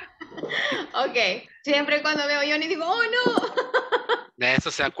 eso era. Ok. Siempre cuando veo a Johnny digo, oh no. De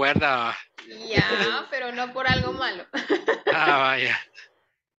eso se acuerda. Ya, pero no por algo malo. Ah, vaya.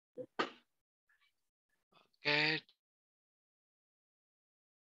 Ok.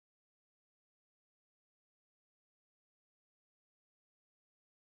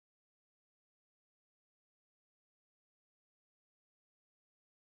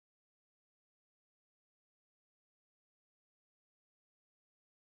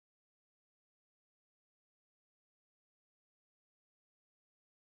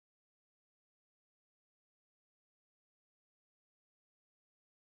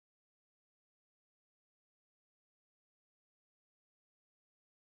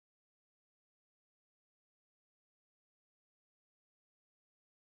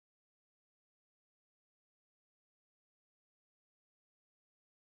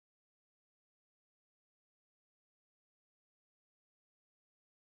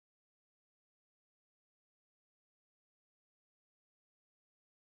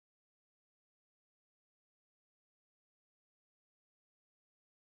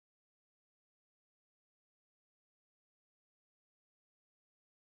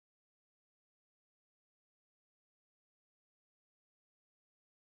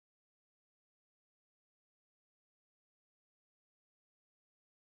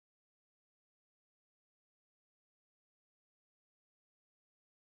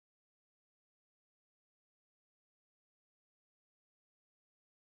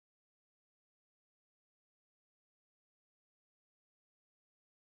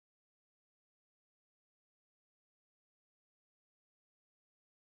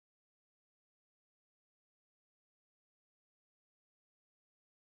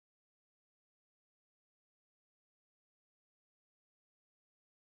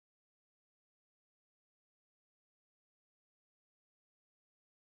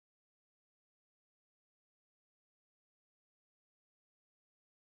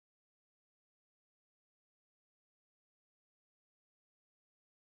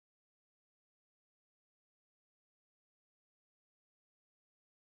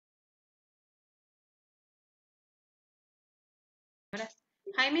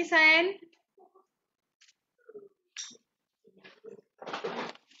 Hi, Misael.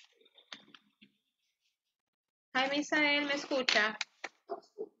 Hi, Misael, ¿me escucha?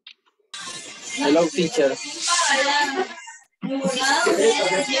 Hello, teacher.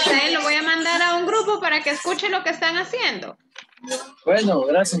 Misael, lo voy a mandar a un grupo para que escuche lo que están haciendo. Bueno,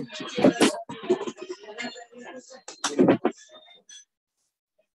 gracias.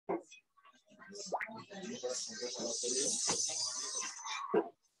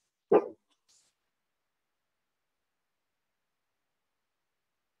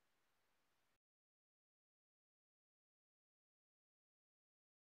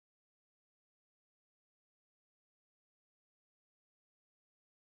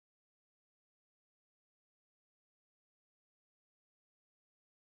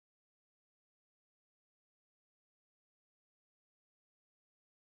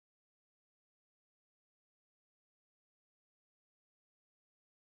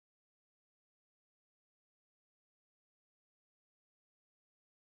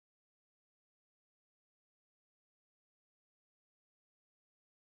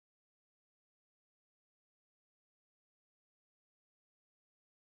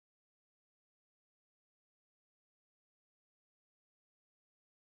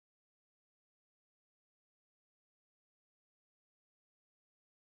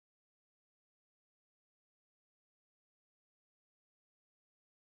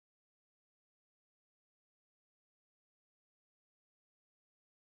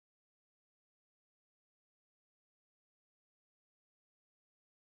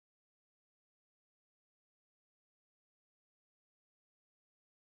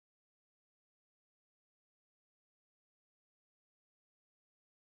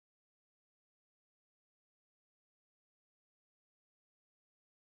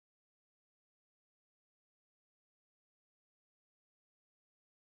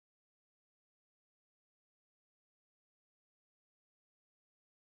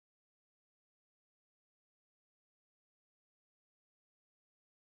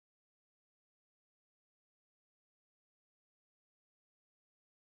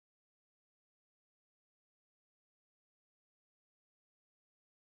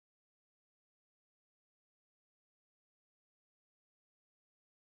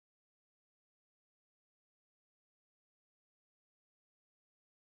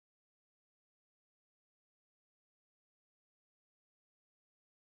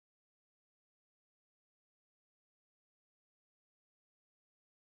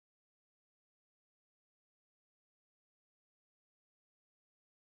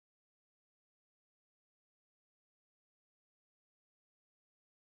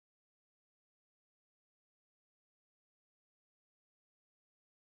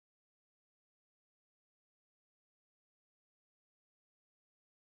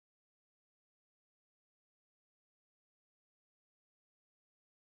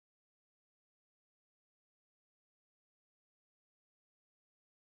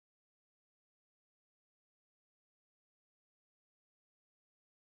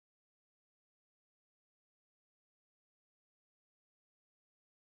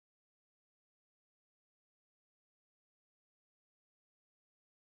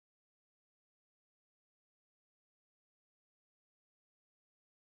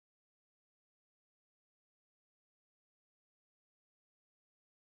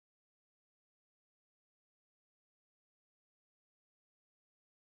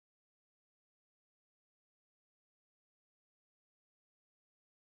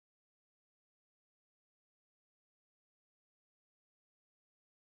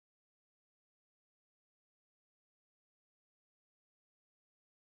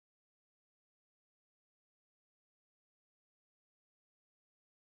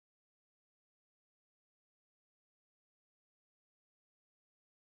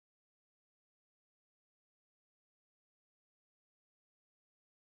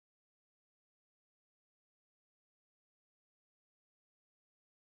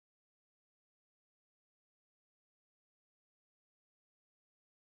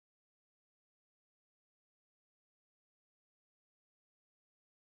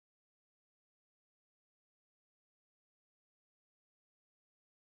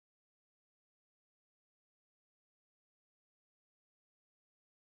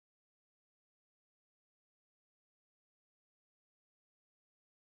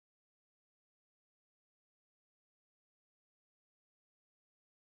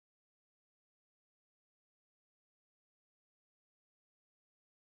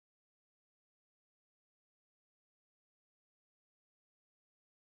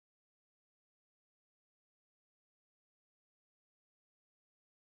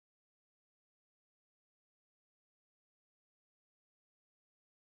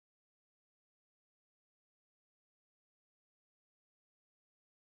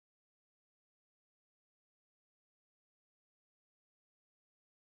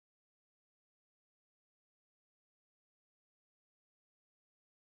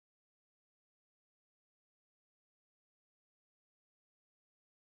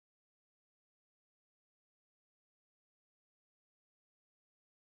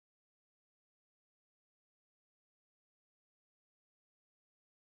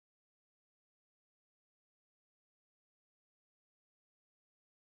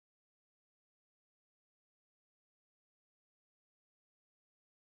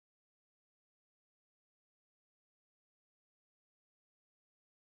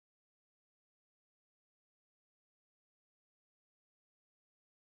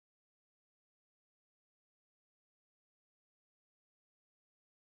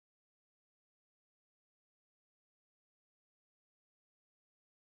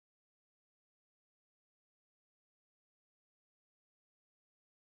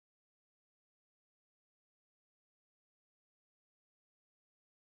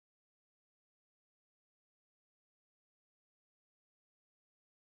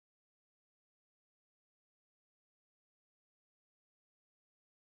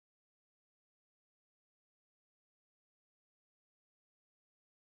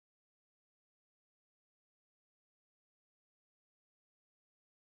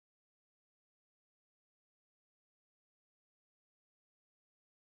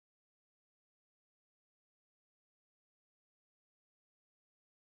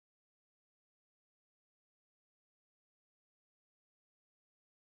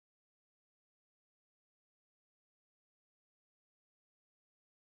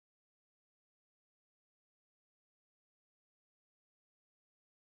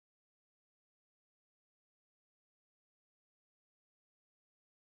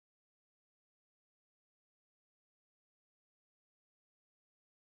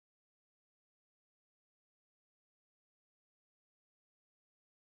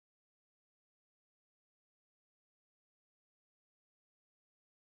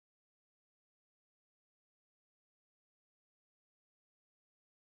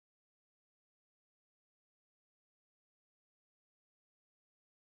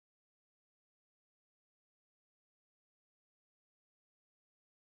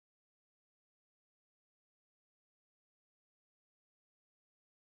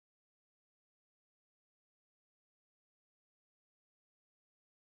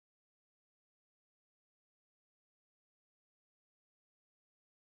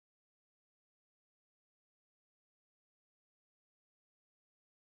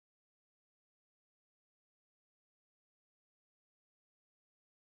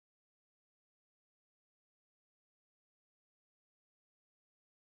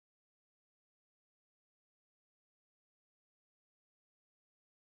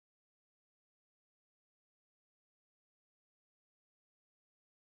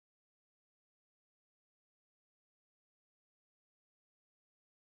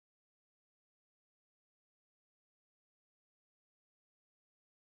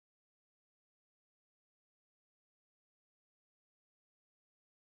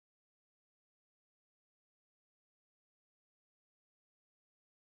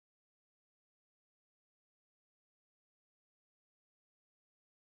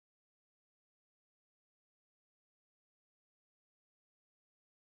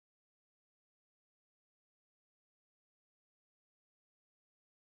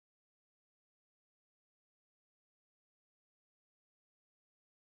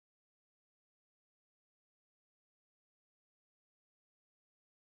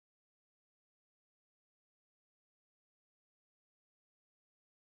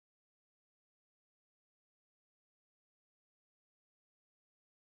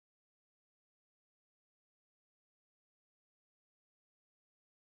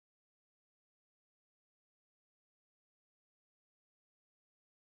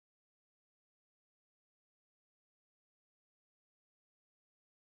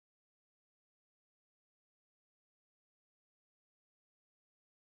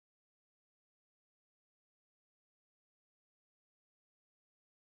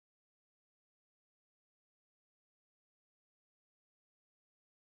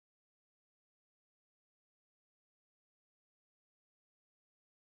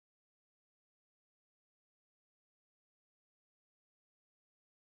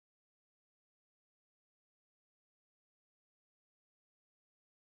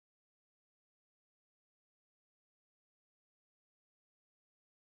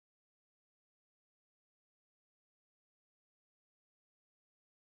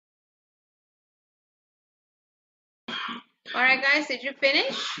 All right, guys, did you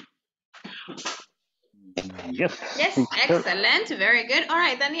finish? Yes. Yes, teacher. excellent. Very good. All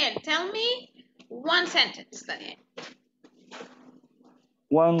right, Daniel, tell me one sentence, Daniel.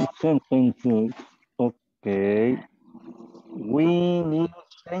 One sentence. Okay. We need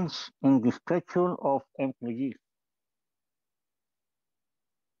change in the schedule of employees.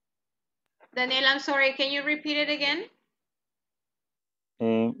 Daniel, I'm sorry, can you repeat it again?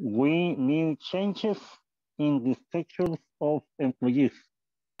 We need changes in the schedule of employees.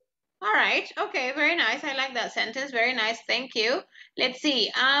 All right, okay, very nice. I like that sentence. Very nice, thank you. Let's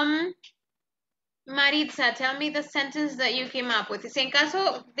see. Maritza, tell me the sentence that you came up with. Si en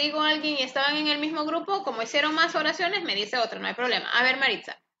caso digo a alguien y estaban en el mismo grupo, como hicieron más oraciones, me dice otro, no hay problema. A ver,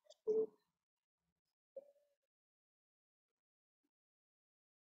 Maritza.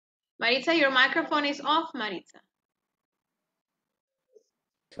 Maritza, your microphone is off, Maritza.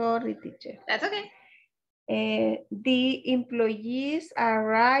 Sorry, teacher. That's okay. The employees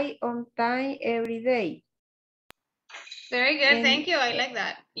arrive on time every day. Very good, And, thank you. I like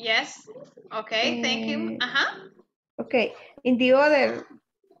that. Yes. Okay, thank you. Okay, in the other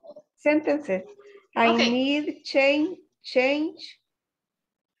sentences, I need change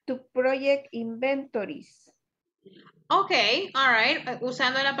to project inventories. Okay, all right.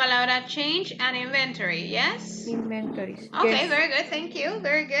 Usando la palabra change and inventory, yes? Inventories, Okay, yes. very good, thank you.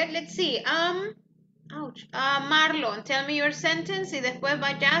 Very good. Let's see. Marlon, tell me your sentence y después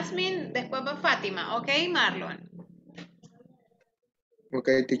va Jasmine, después va Fátima. Okay, Marlon.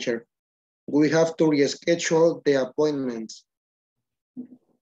 Okay, teacher. We have to reschedule the appointments.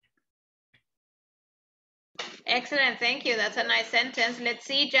 Excellent, thank you. That's a nice sentence. Let's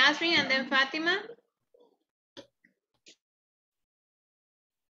see, Jasmine and then Fátima.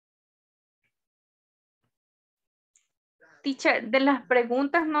 Teacher, de las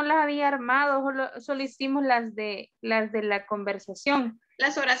preguntas no las había armado, solo hicimos las de la conversación.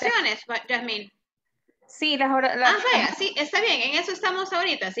 Las oraciones, Jasmine. Sí, las oraciones. Vaya, sí, está bien, en eso estamos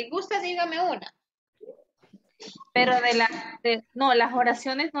ahorita. Si gusta, dígame una. Pero no, las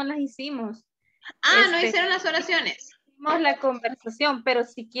oraciones no las hicimos. No hicieron las oraciones. Hicimos la conversación, pero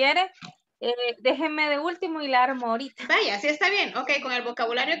si quiere, déjeme de último y la armo ahorita. Vaya, sí está bien. Ok, con el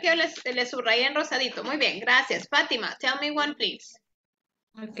vocabulario que yo les subrayé en rosadito. Muy bien, gracias. Fátima, tell me one, please.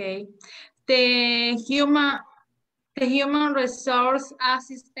 Okay. The human resource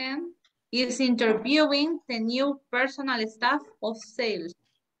assistant is interviewing the new personal staff of sales.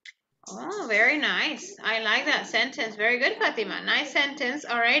 Oh, very nice. I like that sentence. Very good, Fatima. Nice sentence.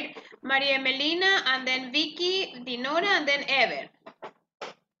 All right. Maria Melina, and then Vicky, Dinora, and then Ever.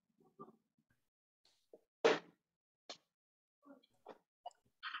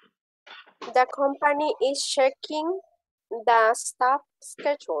 The company is checking the staff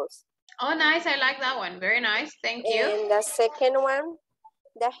schedules. Oh, nice. I like that one. Very nice. Thank you. And the second one,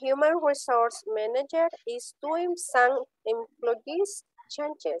 the human resource manager is doing some employees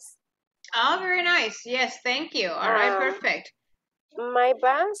changes. Oh, very nice. Yes, thank you. All right, perfect. My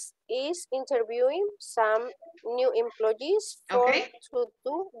boss is interviewing some new employees to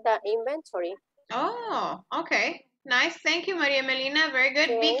do the inventory. Oh, okay. Nice. Thank you, Maria Melina. Very good.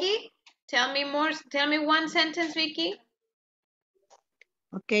 Okay. Vicky, tell me more. Tell me one sentence, Vicky.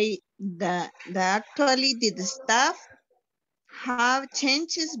 Okay, actually the staff have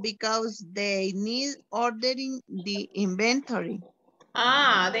changes because they need ordering the inventory.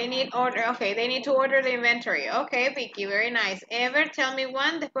 They need order. Okay, they need to order the inventory. Okay, Vicky, very nice. Ever, tell me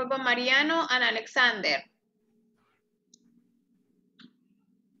one. Después va Mariano and Alexander.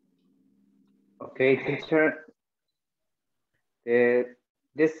 Okay, teacher.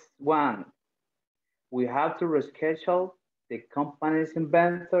 This one, we have to reschedule the company's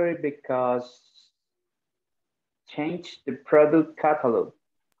inventory because change the product catalog.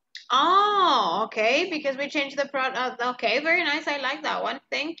 Oh, okay, because we changed the product. Okay, very nice. I like that one.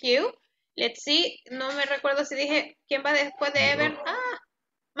 Thank you. Let's see. No me recuerdo si dije quién va después de Ever.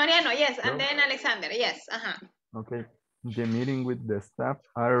 Mariano, yes, and then Alexander, yes. Okay. The meeting with the staff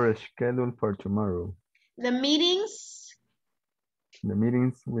are scheduled for tomorrow. The meetings? The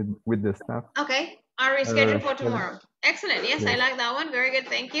meetings with the staff. Okay, are rescheduled for tomorrow. Excellent. Yes, I like that one. Very good.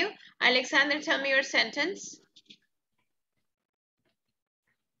 Thank you. Alexander, tell me your sentence.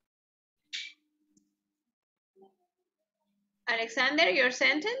 Alexander, your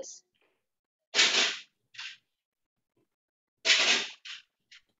sentence?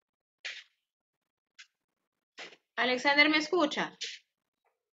 Alexander, ¿me escucha?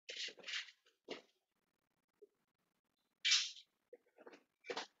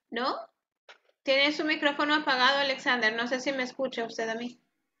 ¿No? Tiene su micrófono apagado, Alexander. No sé si me escucha usted a mí.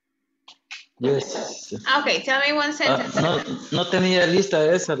 Yes. Okay, tell me one sentence. No tenía lista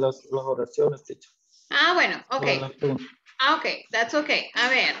esa, las oraciones, teacher. Ah, bueno, okay. Todas las preguntas. Okay, that's okay. A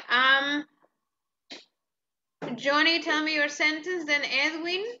ver, Johnny, tell me your sentence, then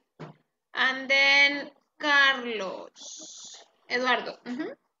Edwin, and then Carlos. Eduardo.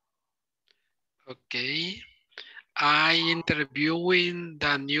 Okay. I interviewing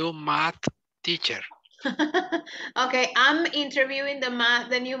the new math teacher. Okay, I'm interviewing the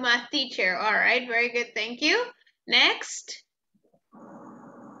new math teacher. All right, very good, thank you. Next.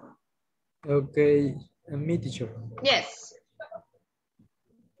 Okay, me teacher. Yes.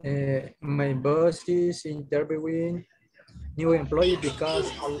 My boss is interviewing new employee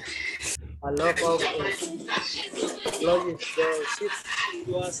because a lot of employees go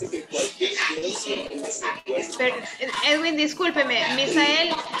sick. Pero, Edwin, discúlpeme,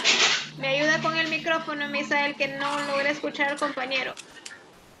 Misael, me ayuda con el micrófono, Misael, que no logra escuchar al compañero.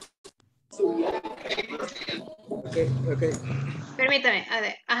 Okay. Permítame, a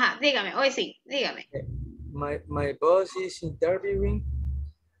ver, ajá, dígame, hoy sí, dígame. My boss is interviewing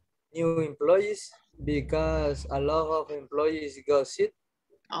new employees because a lot of employees go sick.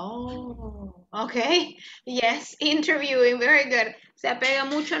 Oh, okay. Yes, interviewing, very good. Se apega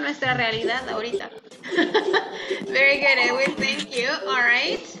mucho a nuestra realidad ahorita. Very good, Edwin, thank you. All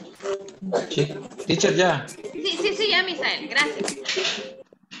right. Teacher, ya. Sí, ya, Misael, gracias.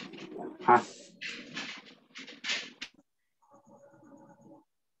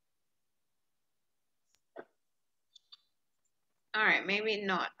 All right, maybe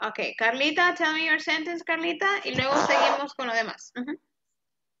not. Okay, Carlita, tell me your sentence, Carlita, y luego seguimos con lo demás.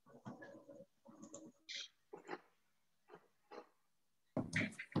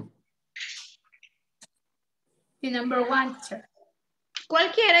 The number one, teacher.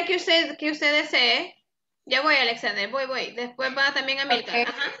 Cualquiera que usted desee. Ya voy, Alexander, voy. Después va también a Milka.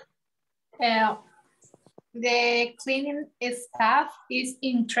 Okay. The cleaning staff is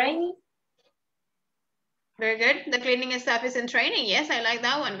in training. Very good. The cleaning staff is in training. Yes, I like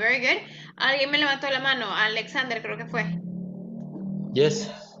that one. Very good. Alguien me levantó la mano. Alexander, creo que fue. Yes.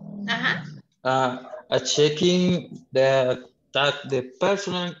 Checking that the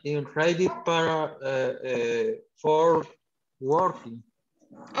person is ready for working.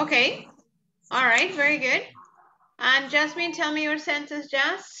 Okay. All right. Very good. And Jasmine, tell me your sentence,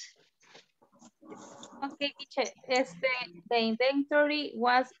 Jas. Okay, teacher. The inventory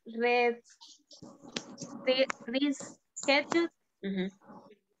was rescheduled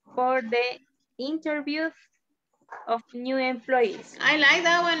for the interviews of new employees. I like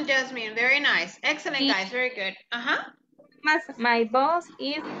that one, Jasmine. Very nice. Excellent, guys. Very good. My boss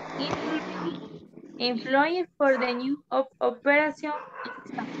is interviewing employees for the new operation.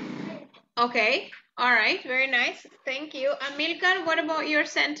 Okay. All right. Very nice. Thank you. Amilcar, what about your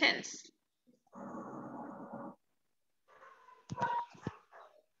sentence?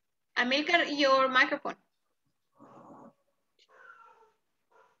 Amilcar, your microphone.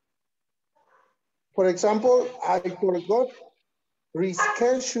 For example, I forgot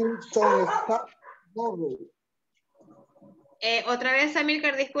reschedule some stuff tomorrow. Otra vez,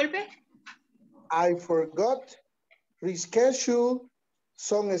 Amilcar, disculpe. I forgot reschedule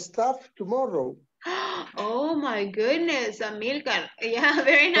some stuff tomorrow. Oh my goodness, Amilcar. Yeah,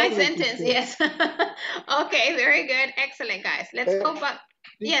 very nice sentence. Yes. Okay, very good. Excellent, guys. Let's go back.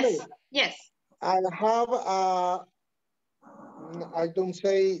 Yes. I have I don't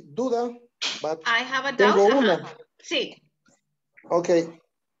say duda, but I have a doubt. Sí. Okay.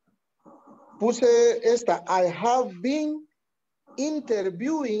 Puse esta. I have been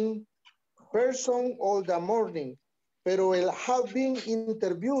interviewing person all the morning. Pero el have been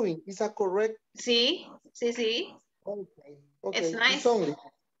interviewing, is that correct? Sí. Okay. It's nice.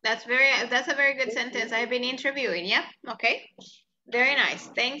 That's a very good sentence. I've been interviewing. Yep. Okay. Very nice.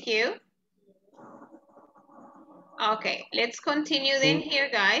 Thank you. Okay, let's continue then here,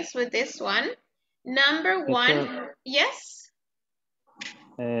 guys, with this one. Number one. Yes.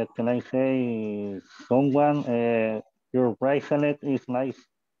 Can I say someone, your bracelet is nice.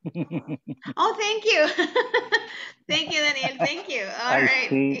 Oh, thank you. Thank you, Daniel. Thank you. All right.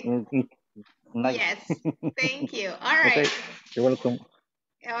 See, nice. Yes, thank you. All right. Okay, you're welcome.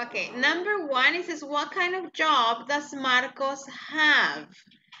 Okay, number one is what kind of job does Marcos have?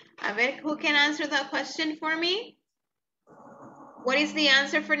 A ver, who can answer that question for me? What is the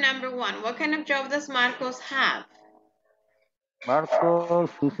answer for number one? What kind of job does Marcos have? Marcos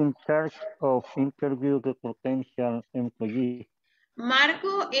is in charge of interview the potential employee.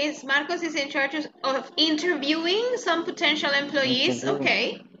 Marcos is in charge of interviewing some potential employees.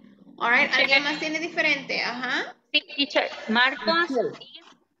 Okay. All right. ¿Alguien más tiene diferente? Sí, teacher. Marcos is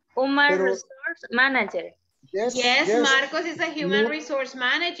human resource resource manager. Yes, Marcos is a human resource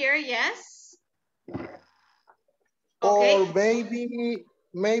manager, yes. Okay. Or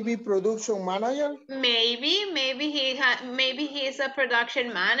maybe production manager? Maybe he is a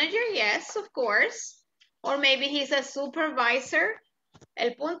production manager, yes, of course. Or maybe he's a supervisor.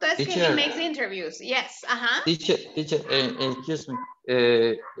 El punto es que he makes interviews. Yes, Teacher, excuse me.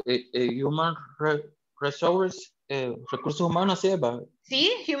 Human resource, recursos humanos, ¿sí?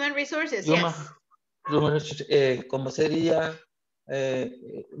 Sí, human resources, yes. ¿Cómo sería?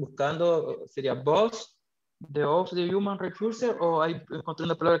 Buscando, ¿sería boss of the human resources o hay encontré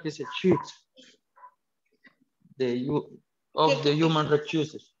una palabra que dice chief of the human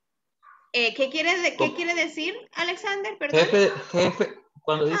resources? ¿Qué quiere decir, Alexander? Perdón. Jefe,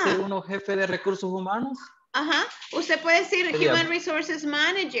 cuando dice uno jefe de recursos humanos. Usted puede decir sería, human resources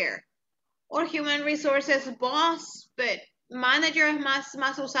manager o human resources boss, but manager es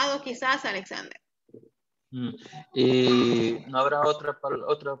más usado quizás, Alexander. Y no habrá otra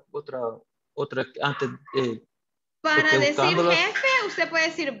antes. Para decir jefe, usted puede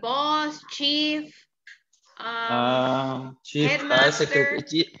decir boss, chief, chief, headmaster.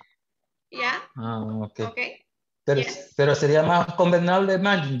 ¿Ya? Okay. Pero sería más convenable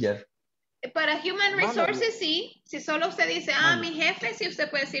manager. Para human resources sí. Si solo usted dice, mi jefe, sí usted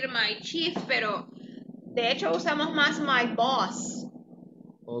puede decir my chief, pero de hecho usamos más my boss.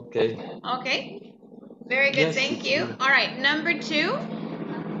 Okay. Okay. Very good, thank you. All right, number 2.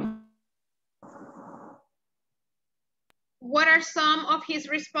 What are some of his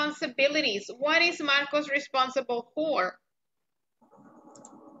responsibilities? What is Marcos responsible for?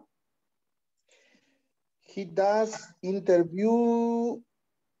 He does interview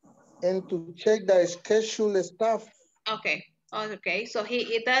and to check the schedule stuff. Okay, so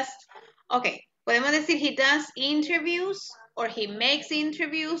he does, podemos decir he does interviews, or he makes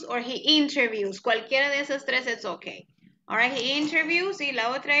interviews, or he interviews. Cualquiera de esas tres es okay. All right, he interviews, y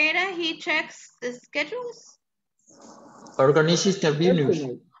la otra era, he checks the schedules. Organizes interviews.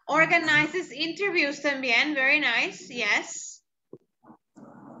 Organizes interviews también, very nice, yes.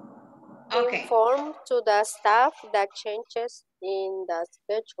 Okay. Inform to the staff the changes in the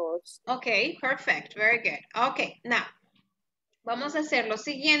schedules. Okay, perfect, very good. Okay, now, vamos a hacer lo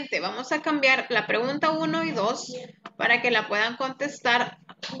siguiente. Vamos a cambiar la pregunta 1 y 2 para que la puedan contestar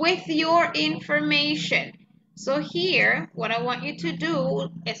with your information. So here, what I want you to do,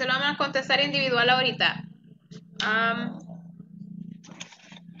 eso lo vamos a contestar individual ahorita.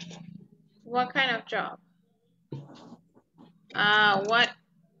 What kind of job? What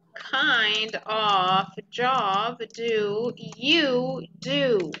kind of job do you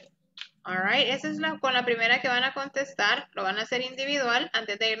do? All right, esa es con la primera que van a contestar. Lo van a hacer individual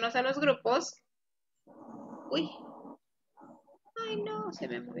antes de irnos a los grupos. Uy. Ay, no, se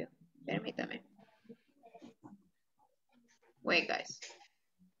me movió. Permítame. Wait, guys.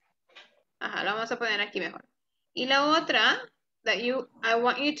 Ajá, lo vamos a poner aquí mejor. Y la otra that I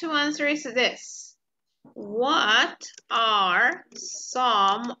want you to answer is this. What are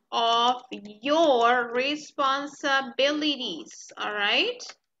some of your responsibilities? All right.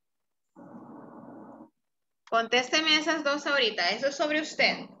 Contésteme esas dos ahorita. Eso es sobre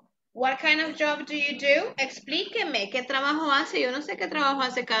usted. What kind of job do you do? Explíqueme qué trabajo hace. Yo no sé qué trabajo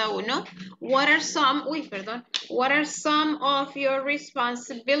hace cada uno. What are some of your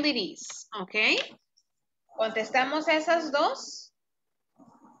responsibilities? Okay. Contestamos esas dos.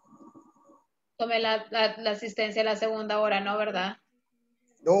 Tome la asistencia a la segunda hora, ¿no? ¿Verdad?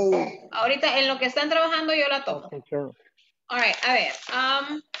 No. Ahorita en lo que están trabajando yo la tomo. All right, a ver.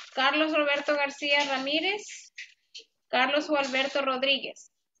 Carlos Roberto García Ramírez. Carlos o Alberto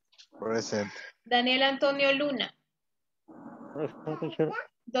Rodríguez. Present. Daniel Antonio Luna. Present.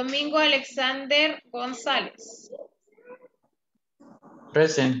 Domingo Alexander González.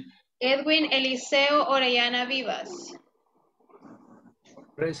 Present. Edwin Eliseo Orellana Vivas.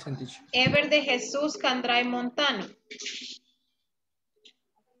 Present, teacher. Ever de Jesús Candray Montano.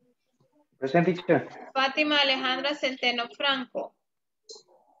 Present, teacher. Fátima Alejandra Centeno Franco.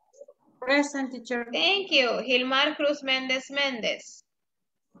 Present, teacher. Thank you. Gilmar Cruz Méndez Méndez.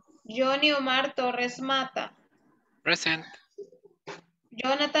 Johnny Omar Torres Mata. Present.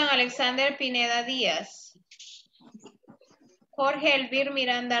 Jonathan Alexander Pineda Díaz. Jorge Elvir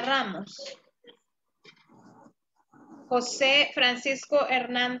Miranda Ramos. José Francisco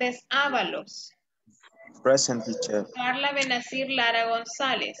Hernández Ábalos. Present, teacher. Carla Benazir Lara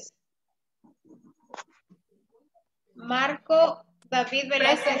González. Marco David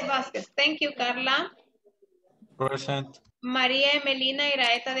Velázquez Vázquez. Thank you, Carla. Present. María Emelina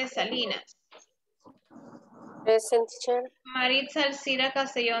Iraeta de Salinas. Present, teacher. Maritza Alcira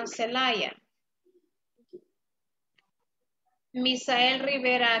Castellón Celaya. Misael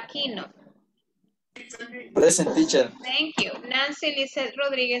Rivera Aquino. Present, teacher. Thank you. Nancy Lizeth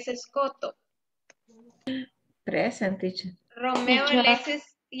Rodríguez Escoto. Present, teacher. Romeo Alexis,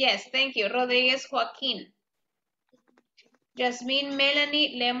 yes, thank you. Rodríguez Joaquín. Jasmine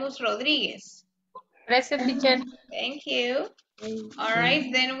Melanie Lemus Rodríguez. Present, teacher. Thank you. All right,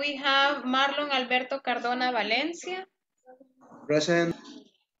 then we have Marlon Alberto Cardona Valencia. Present.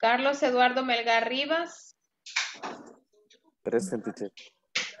 Carlos Eduardo Melgar Rivas. Present, teacher.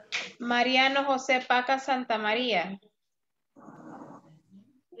 Mariano José Paca Santa María.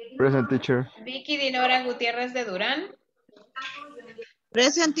 Present, teacher. Vicky Dinora Gutiérrez de Durán.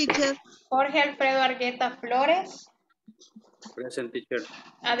 Present, teacher. Jorge Alfredo Argueta Flores. Present, teacher.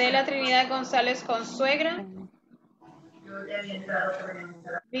 Adela Trinidad González Consuegra.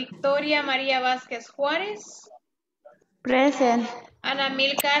 Victoria María Vázquez Juárez. Present. Ana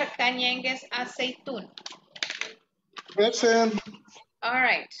Milcar Cañengues Aceitún. Present. All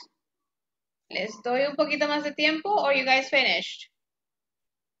right. Les doy un poquito más de tiempo, or you guys finished?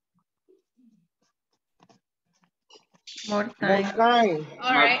 More More time. time.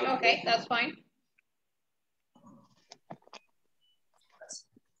 All right, okay, that's fine.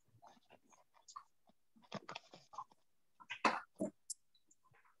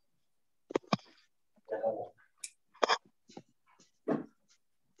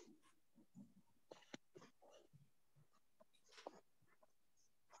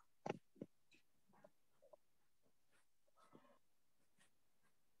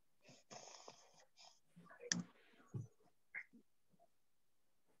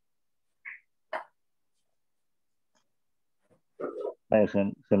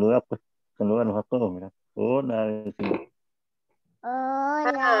 Saluda, pues, salúdanos a todos, mira. Hola, vecino.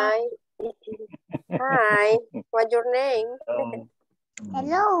 Hi. Hi. What's your name?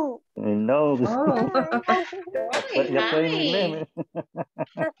 Hello. Hello. Ya puede en Hi. inglés.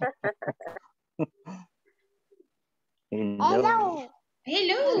 Hello.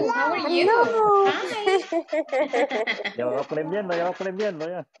 Hello, how are you? Hello. Hi. Ya va aprendiendo,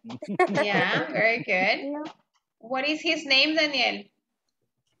 ya. Yeah, very good. What is his name, Daniel?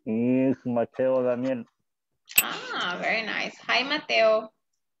 Es Mateo Daniel. Ah, very nice. Hi, Mateo.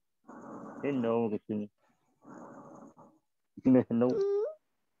 Hello, vecino. Dile hello.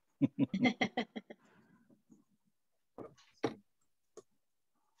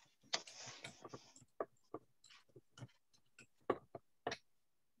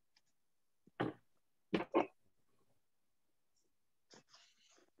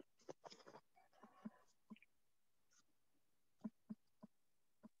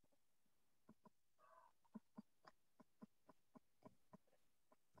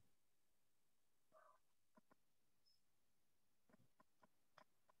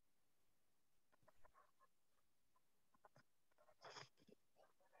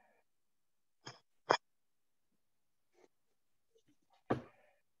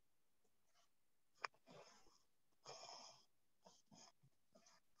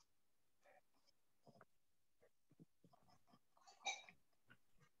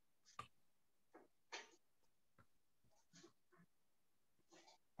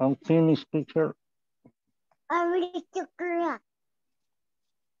 I'm finished, teacher.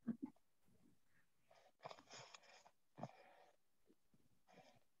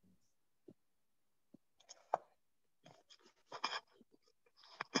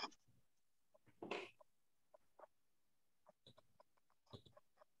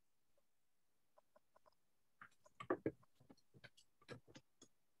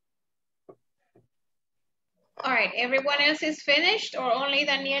 All right, everyone else is finished or only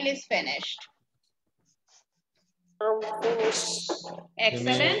Daniel is finished? I'm finished.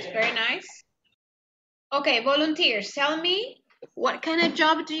 Excellent, very nice. Okay, volunteers, tell me, what kind of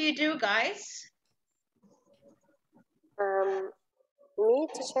job do you do, guys? Me,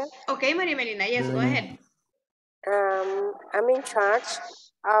 teacher. Okay, Maria Melina, yes, go ahead. I'm in charge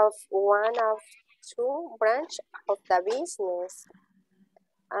of one of two branches of the business.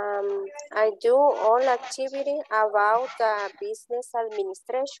 I do all activity about the business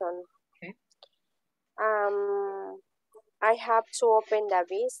administration. Okay. I have to open the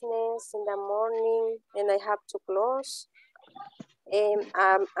business in the morning and I have to close.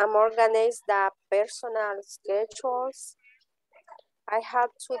 I'm organize the personal schedules. I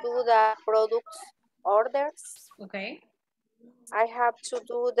have to do the product orders. Okay. I have to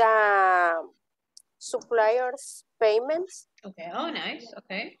do the suppliers payments. Okay, oh, nice,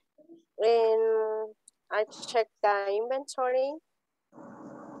 okay. And I check the inventory.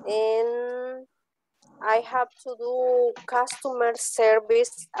 And I have to do customer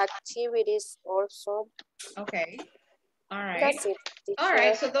service activities also. Okay. All right. That's it, All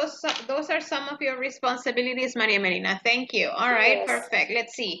right, teacher. so those are some of your responsibilities, Maria Melina. Thank you. All right, Yes. perfect.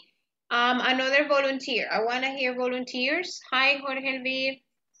 Let's see. Another volunteer. I want to hear volunteers. Hi, Jorge Elvir.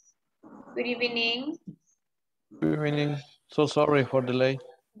 Good evening. Good evening. So sorry for delay.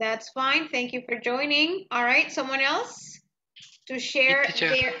 That's fine. Thank you for joining. All right, someone else to share teacher.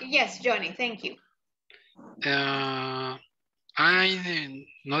 their. Yes, Johnny. Thank you. I'm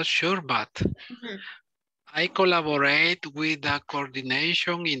not sure, but I collaborate with the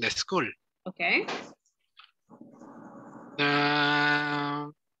coordination in the school. Okay.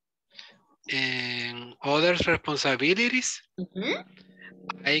 And other responsibilities,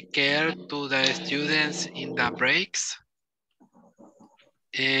 I care to the students in the breaks,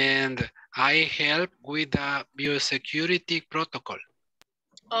 and I help with the biosecurity protocol.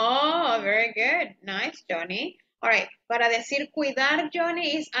 Oh, very good. Nice, Johnny. All right. Para decir cuidar,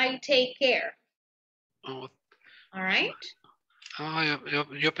 Johnny, is I take care. Oh, All right.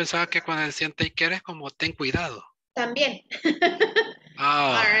 yo pensaba que cuando decían take care es como ten cuidado. También.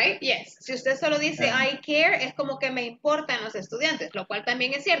 Oh. All right, yes. Si usted solo dice I care, es como que me importan los estudiantes, lo cual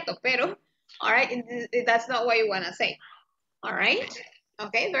también es cierto, pero, all right, that's not what you want to say. All right.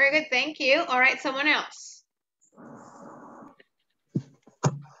 Okay, very good. Thank you. All right, someone else.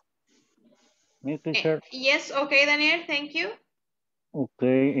 Me, teacher. Yes, okay, Daniel, thank you.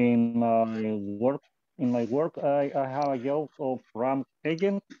 Okay, in my work, I have a job of ramp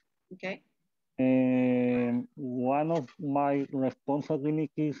agent. Okay. And one of my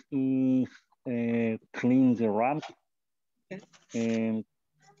responsibilities is clean the ramp, and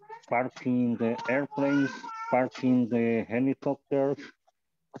parking the airplanes, parking the helicopters,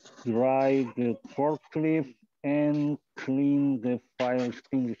 drive the forklift, and clean the fire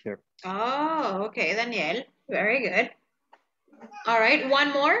extinguisher. Oh, okay, Daniel. Very good. All right,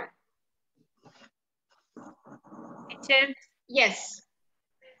 one more. Teacher. Yes.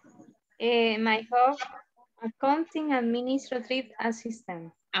 My job, accounting administrative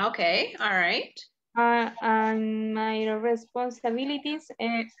assistant. Okay, all right. And my responsibilities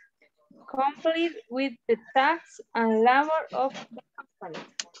complete with the tax and labor of the company.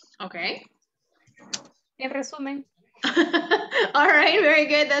 Okay. En resumen. All right, very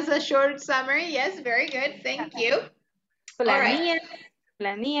good. That's a short summary. Yes, very good. Thank you.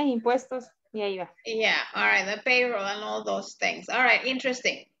 Planillas, impuestos, y ahí va. Yeah, all right, the payroll and all those things. All right,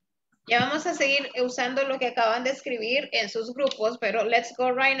 interesting. Ya vamos a seguir usando lo que acaban de escribir en sus grupos, pero let's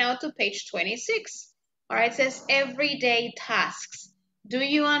go right now to page 26. All right, it says everyday tasks. Do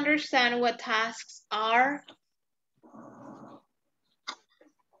you understand what tasks are?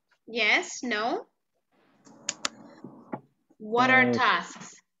 Yes, no? What are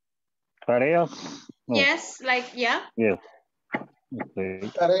tasks? Tareas? No. Yes, like, yeah. Yes. Okay.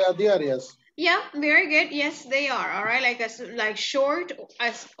 Tareas diarias. Yeah, very good. Yes, they are. All right, like short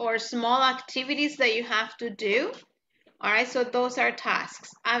or small activities that you have to do. All right, so those are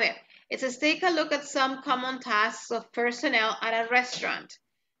tasks. A ver, it says take a look at some common tasks of personnel at a restaurant.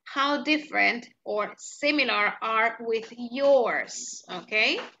 How different or similar are with yours?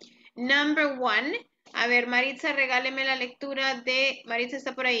 Okay. Number one. A ver, Maritza, regáleme la lectura de... Maritza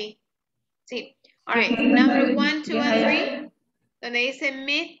está por ahí. Sí. All right. Number 1, 2, and 3. Donde dice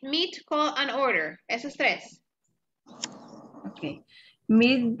meet, call, and order. Esos tres. Okay.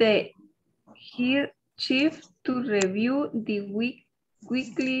 Meet the here chief to review the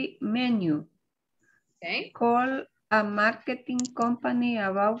weekly menu. Okay. Call a marketing company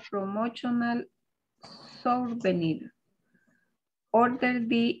about promotional souvenir. Order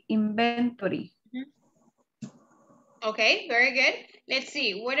the inventory. Okay, very good. Let's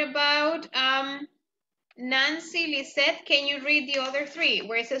see. What about Nancy, Lisette? Can you read the other three?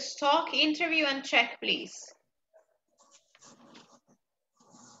 Where it says talk, interview, and check, please.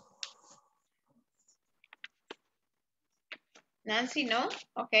 Nancy, no?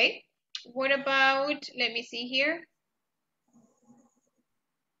 Okay. What about, let me see here.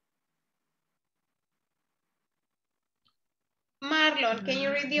 Marlon, can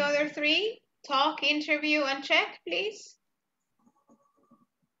you read the other three? Talk, interview, and check, please.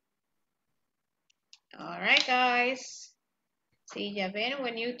 All right, guys. Sí, ya ven,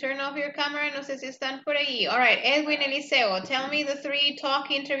 when you turn off your camera, no sé si están por ahí. All right, Edwin, Eliseo, tell me the three: talk,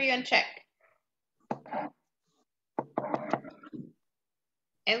 interview, and check.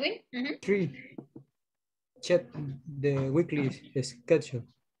 Edwin? Three. Check the weekly schedule.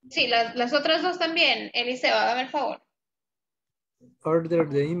 Sí, las otras dos también. Eliseo, hágame el favor. Order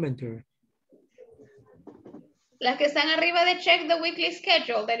the inventory. Las que están arriba de check the weekly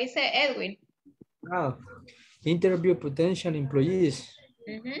schedule, that dice Edwin. Interview potential employees.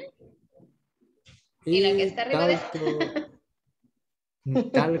 Y la que está arriba de...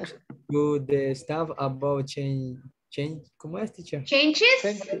 Talk to the staff about change. ¿Cómo es, teacher? Changes?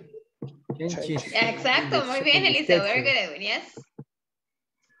 Changes. Exacto, muy bien, In the Elisa. Very schedule. good, Edwin. Yes.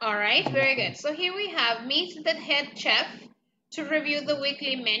 All right, very good. So here we have meet the head chef to review the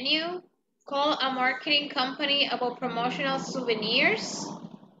weekly menu, call a marketing company about promotional souvenirs,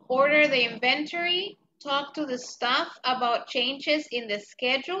 order the inventory, talk to the staff about changes in the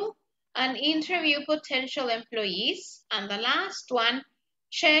schedule, and interview potential employees. And the last one,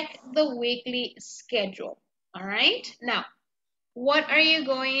 check the weekly schedule. All right, now, what are you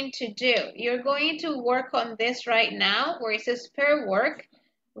going to do? You're going to work on this right now where it says pair work.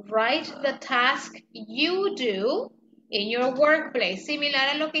 Write the task you do in your workplace,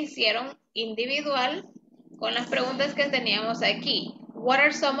 similar a lo que hicieron individual con las preguntas que teníamos aquí. What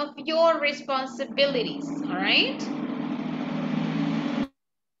are some of your responsibilities? All right?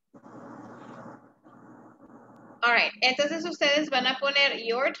 All right, entonces ustedes van a poner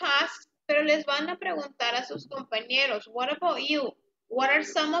your tasks, pero les van a preguntar a sus compañeros, what about you? What are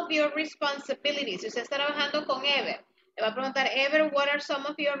some of your responsibilities? Si usted está trabajando con Ever, le va a preguntar, Ever, what are some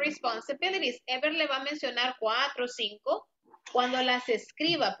of your responsibilities? Ever le va a mencionar 4 o 5 cuando las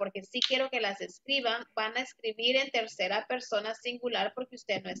escriba, porque sí quiero que las escriban, van a escribir en tercera persona singular porque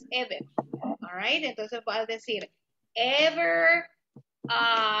usted no es Ever. All right, entonces va a decir, Ever,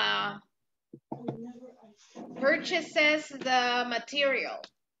 purchases the material,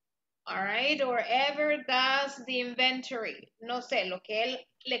 all right, or ever does the inventory. No sé, lo que él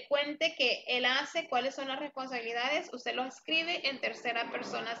le cuente que él hace, cuáles son las responsabilidades, usted lo escribe en tercera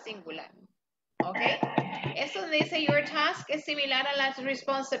persona singular, ok. Esto donde dice your task es similar a las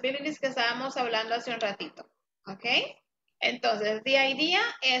responsibilities que estábamos hablando hace un ratito, ok. Entonces, the idea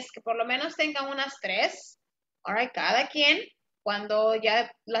es que por lo menos tengan unas 3, all right, cada quien. Cuando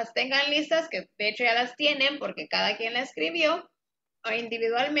ya las tengan listas, que de hecho ya las tienen porque cada quien la escribió, o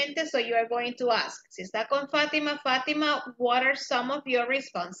individualmente, so you are going to ask. Si está con Fátima, Fátima, what are some of your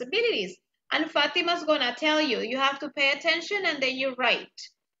responsibilities? And Fátima's gonna tell you, you have to pay attention and then you write.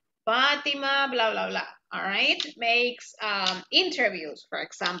 Fátima, blah, blah, blah, all right? Makes interviews, for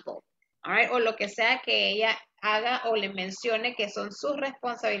example, all right? O lo que sea que ella haga o le mencione que son sus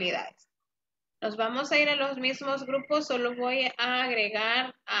responsabilidades. Nos vamos a ir a los mismos grupos, solo voy a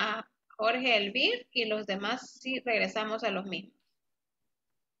agregar a Jorge Elvir y los demás sí regresamos a los mismos.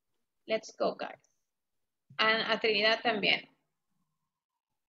 Let's go, guys. A Trinidad también.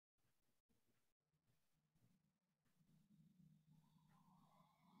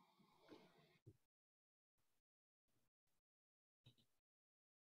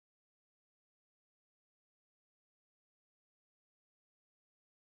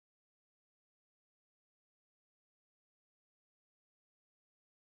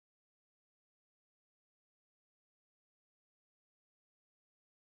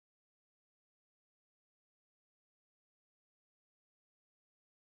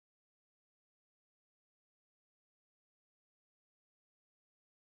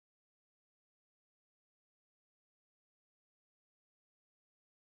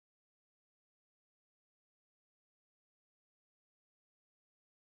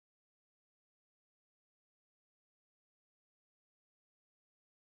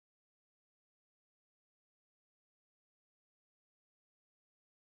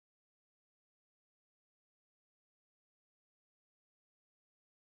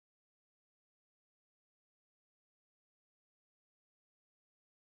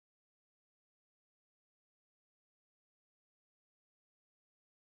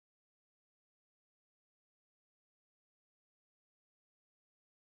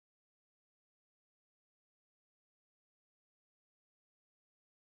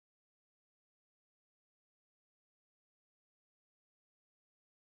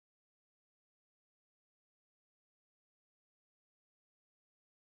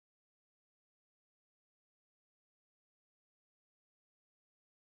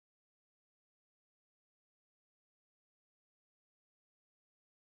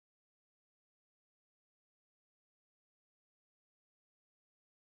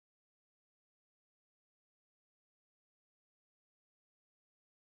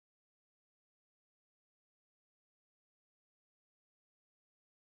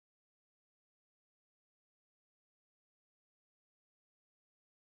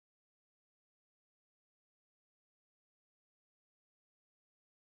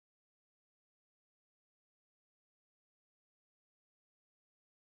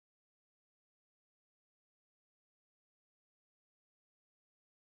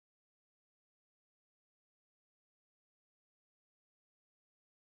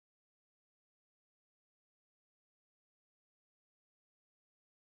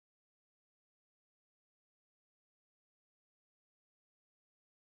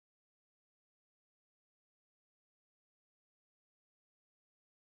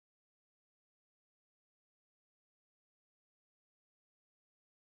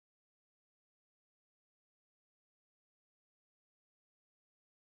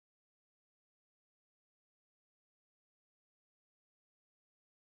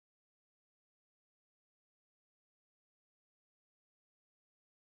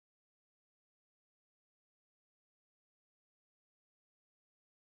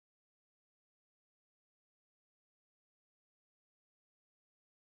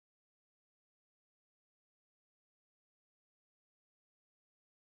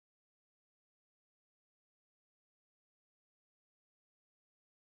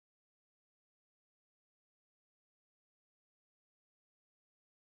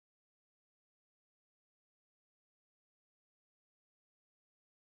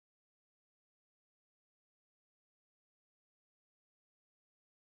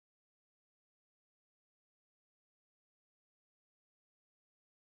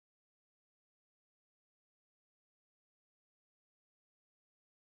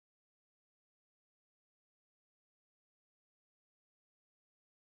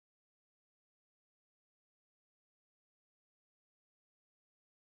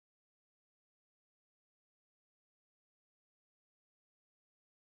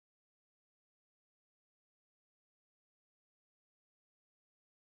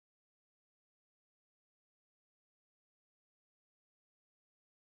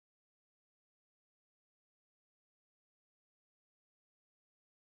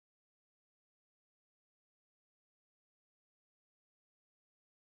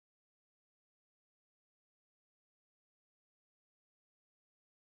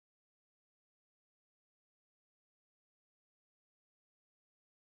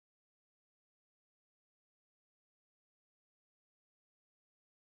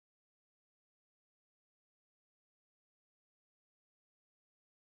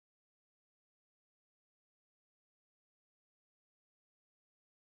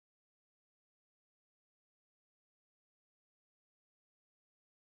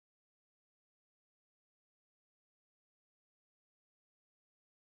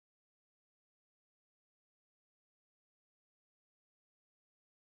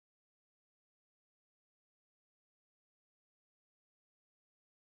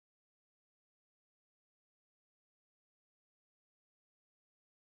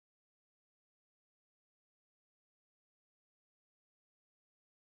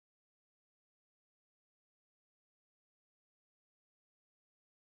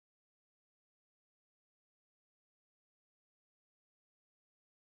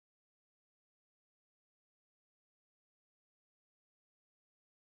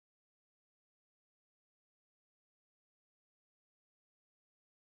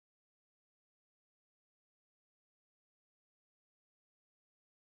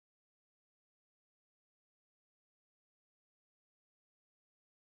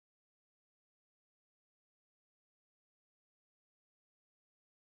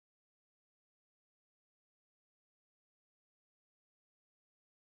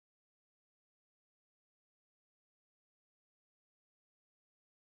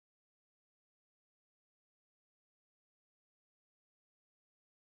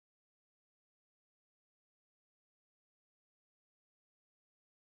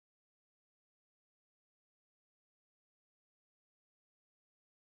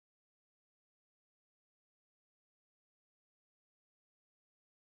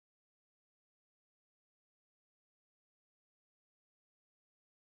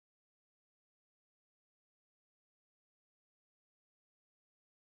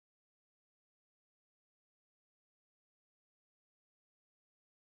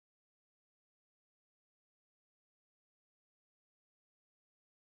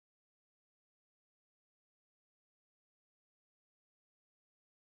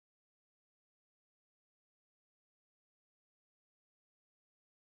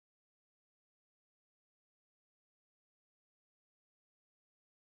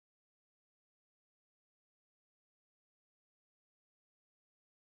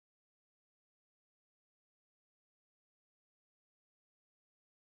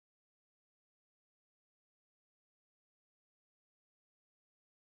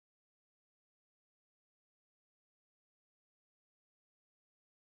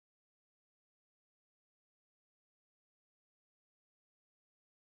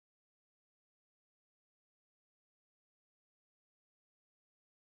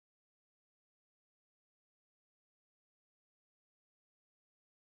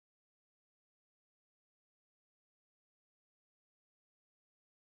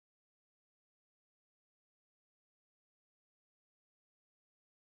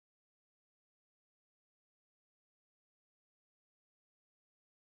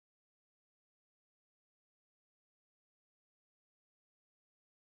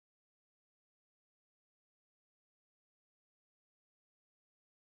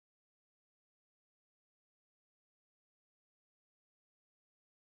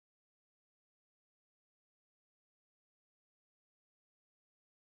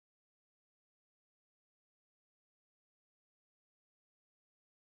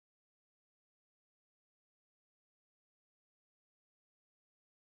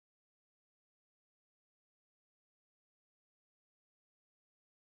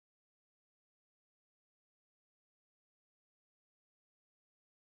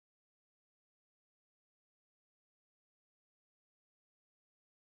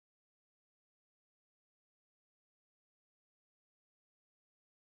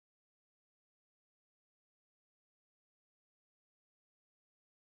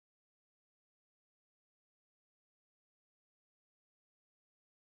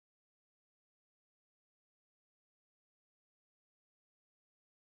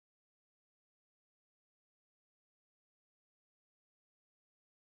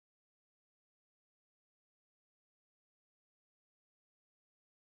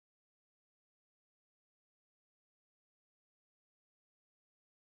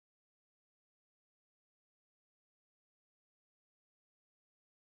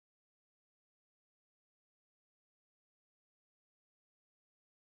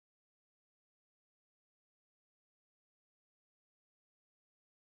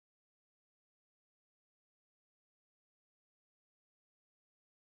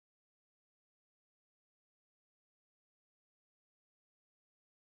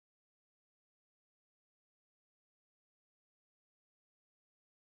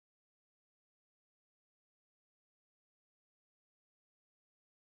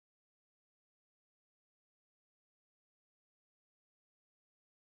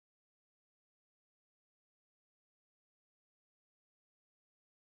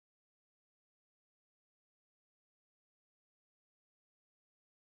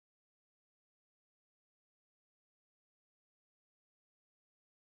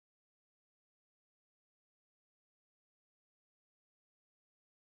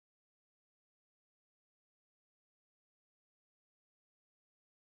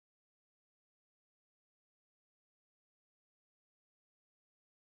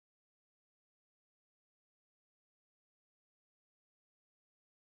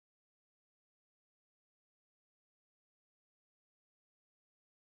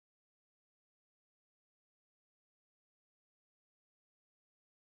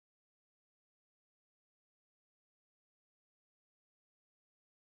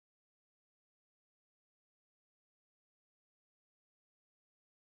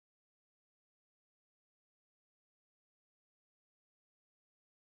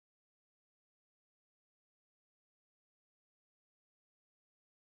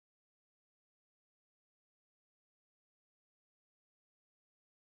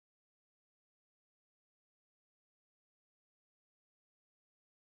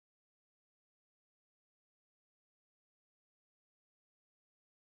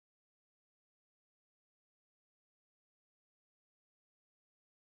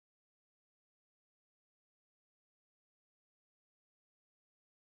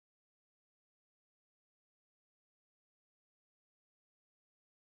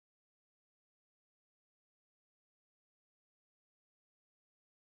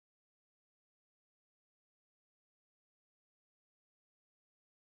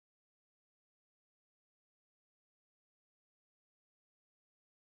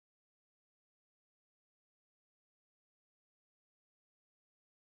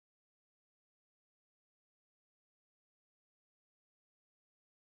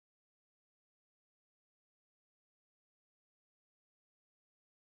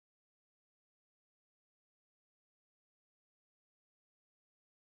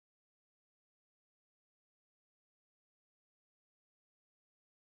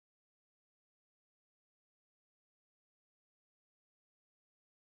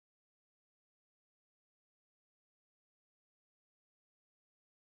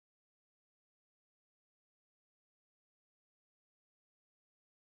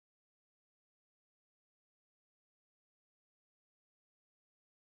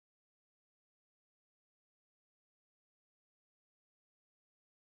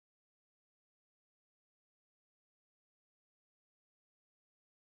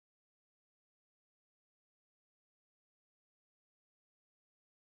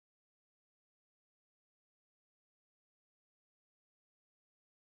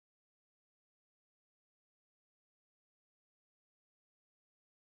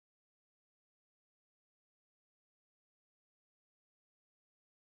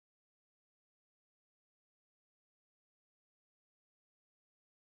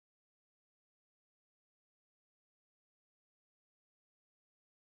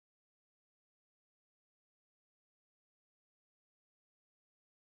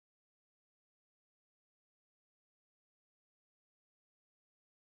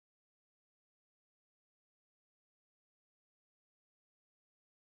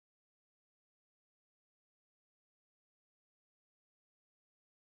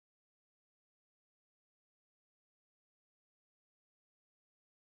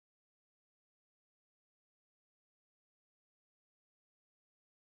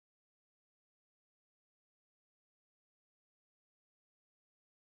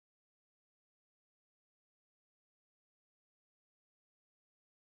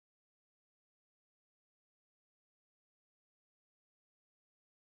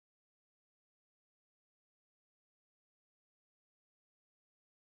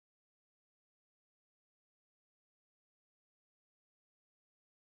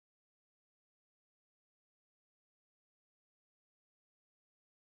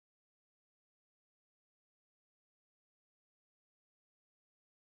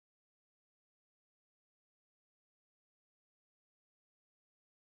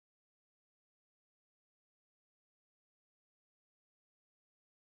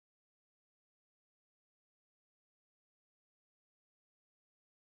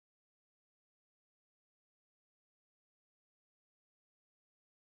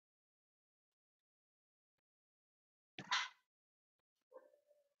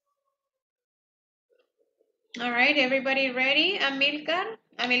 All right, everybody ready? Amilcar.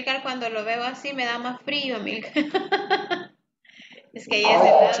 Amilcar, cuando lo veo así me da más frío, Amilcar. Es que ella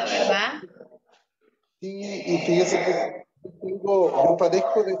es helado, ¿verdad? Sí, y fíjese que yo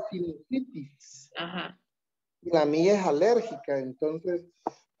padezco de sinusitis. Ajá. Y la mía es alérgica, entonces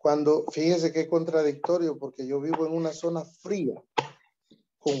fíjese qué contradictorio, porque yo vivo en una zona fría,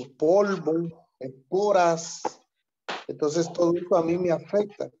 con polvo, esporas, entonces todo eso a mí me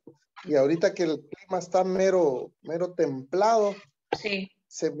afecta. Y ahorita que el clima está mero templado, sí.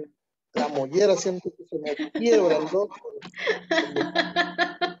 La mollera siento que se me quiebra el dos.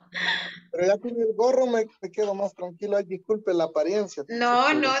 Pero ya con el gorro me quedo más tranquilo. Ay, disculpe la apariencia.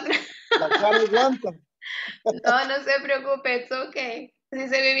 No, no. La cara aguanta. No se preocupe, it's okay. Así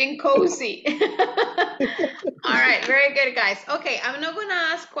se ve bien cozy. All right, very good, guys. Okay, I'm not gonna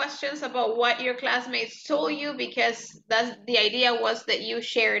ask questions about what your classmates told you because the idea was that you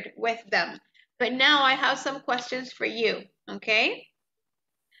shared with them. But now I have some questions for you, okay?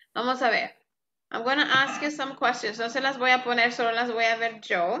 Vamos a ver. I'm gonna ask you some questions. No se las voy a poner, solo las voy a ver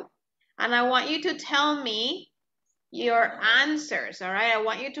yo. And I want you to tell me your answers, all right? I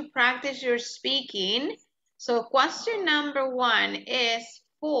want you to practice your speaking. So question number 1 is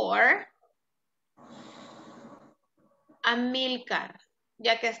for Amilcar,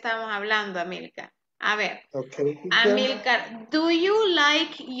 ya que estamos hablando, Amilcar. A ver, okay, Amilcar, do you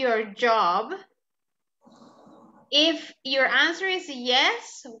like your job? If your answer is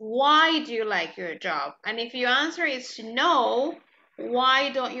yes, why do you like your job? And if your answer is no,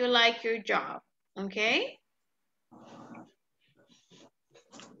 why don't you like your job? Okay?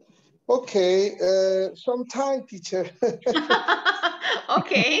 Okay, sometime, teacher.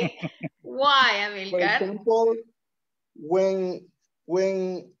 Okay. Why, Amilcar? For example, when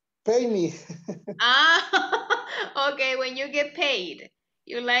pay me. Okay, when you get paid.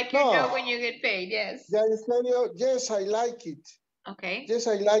 You like your job when you get paid, yes. Yeah, en serio, yes, I like it. Okay. Yes,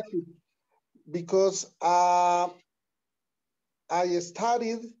 I like it. Because I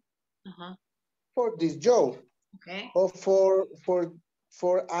studied for this job. Okay. Or for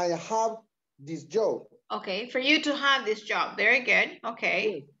I have this job. Okay, for you to have this job. Very good.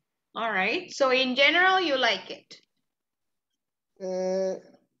 Okay. Yeah. All right. So in general, you like it?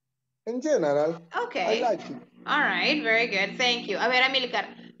 In general, okay. I like it. All right. Very good. Thank you. A ver, Amilcar,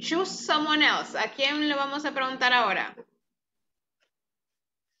 choose someone else. ¿A quién le vamos a preguntar ahora?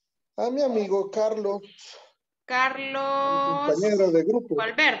 A mi amigo Carlos. Carlos. Compañero de grupo. O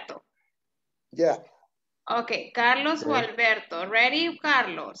Alberto. Yeah. Okay, Carlos o Alberto. Ready,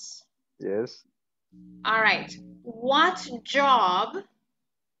 Carlos? Yes. All right. What job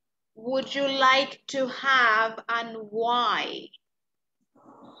would you like to have and why?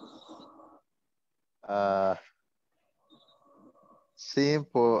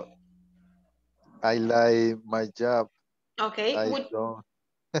 Simple. I like my job. Okay. I don't.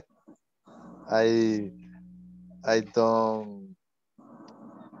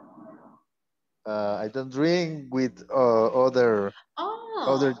 I don't drink with other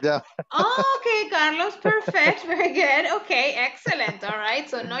job. Okay, Carlos, perfect, very good. Okay, excellent. All right,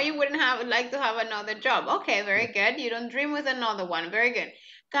 so no, you wouldn't like to have another job. Okay, very good. You don't dream with another one. Very good.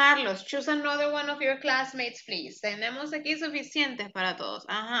 Carlos, choose another one of your classmates, please. Tenemos aquí suficientes para todos.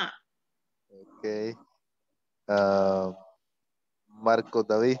 Ajá. Okay. Marco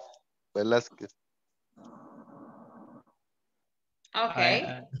David Velázquez.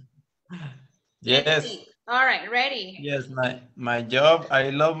 Okay. Yes. All right, ready? Yes, my job.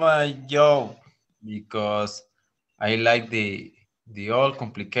 I love my job because I like the all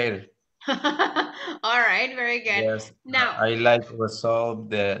complicated. All right, very good. Yes. Now I like to resolve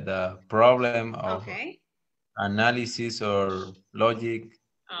the problem of analysis or logic,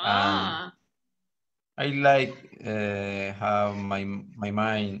 and I like have my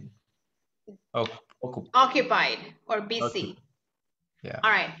mind occupied or busy. Yeah.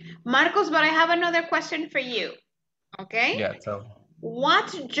 All right, Marcos, but I have another question for you. Okay? Yeah, so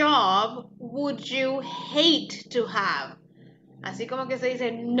what job would you hate to have? Así como que se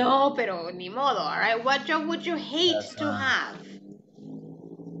dice, no, pero ni modo, all right? What job would you hate to have?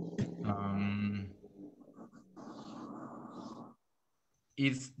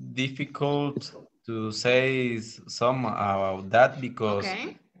 It's difficult to say some about that because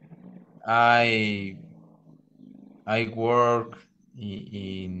I work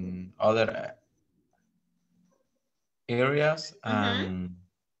in other areas and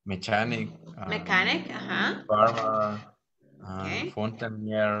mechanic, farmer,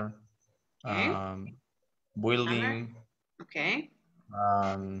 fountainer, building,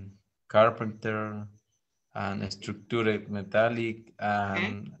 carpenter, and structured metallic,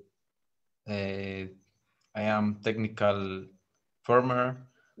 and I am technical farmer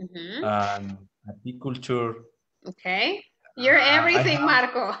and apiculture. Okay. You're everything,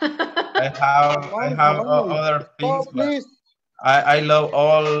 Marco. I have other things, but I love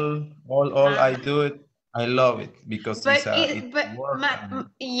all I do it. I love it because it's work.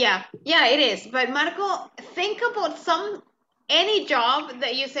 Yeah, it is. But Marco, think about any job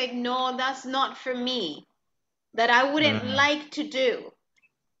that you say, no, that's not for me, that I wouldn't like to do.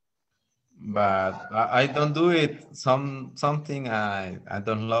 But I don't do it. Something I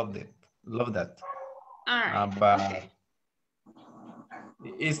don't love it. Love that. All right. But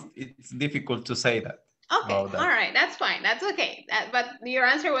it's difficult to say that. Okay. All right. That's fine. That's okay. But your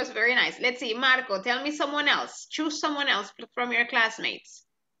answer was very nice. Let's see, Marco. Tell me someone else. Choose someone else from your classmates.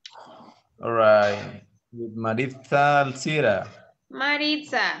 All right. With Maritza Alcira.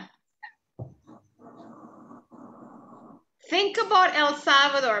 Maritza. Think about El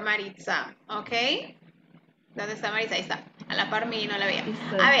Salvador, Maritza, ¿ok? ¿Dónde está Maritza? Ahí está. A la par mía, no la veía.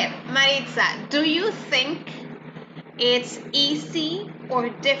 A ver, Maritza, do you think it's easy or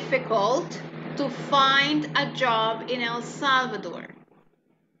difficult to find a job in El Salvador?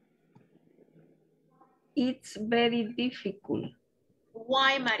 It's very difficult.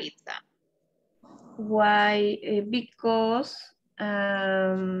 Why, Maritza? Why? Because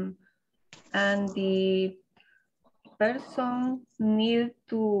and the person need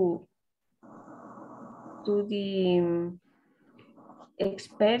to the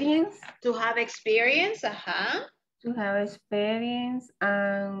experience. To have experience, To have experience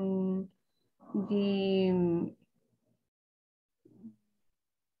and the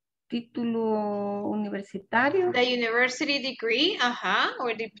título universitario. The university degree,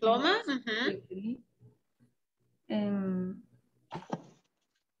 or diploma. Degree.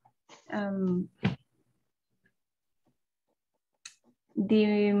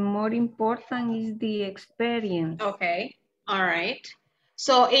 The more important is the experience. Okay, all right.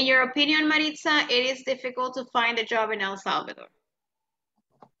 So in your opinion, Maritza, it is difficult to find a job in El Salvador?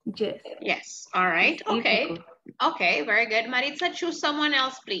 Yes. Yes, all right, It's okay. difficult. Okay, very good. Maritza, choose someone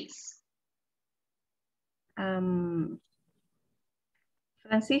else, please.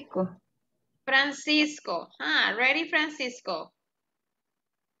 Francisco. Francisco. Ready, Francisco?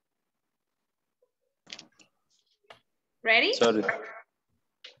 Ready? Sorry.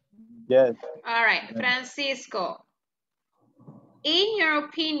 Yes. All right, Francisco. In your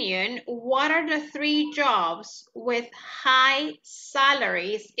opinion, what are the 3 jobs with high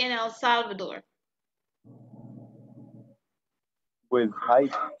salaries in El Salvador? With high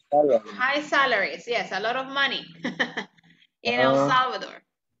salary. High salaries, yes, a lot of money in El Salvador.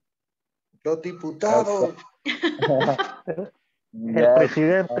 Los diputados. El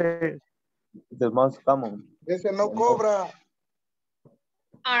presidente. The most common. Ese no cobra.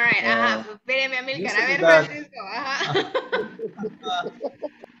 All right, espéreme, Amilcar. A ver, Francisco,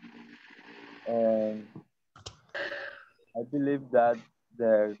 I believe that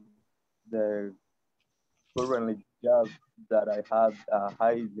the current job that I have a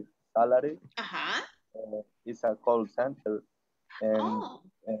high salary is a call center and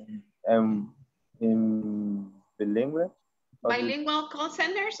in bilingual. Bilingual call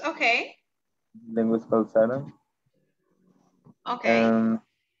centers, okay. Bilingual call center. Okay.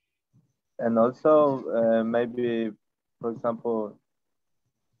 And also maybe, for example,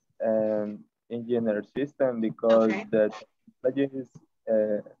 engineer system because the technologies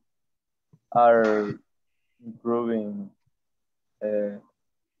are improving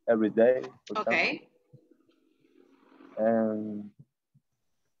every day. Okay. And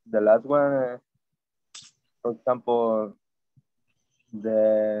the last one, for example,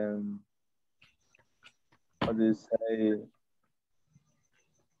 how do you say,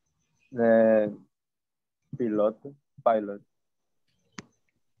 the pilot.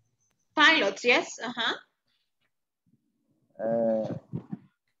 Pilots, yes,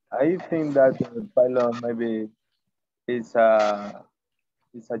 I think that the pilot maybe is a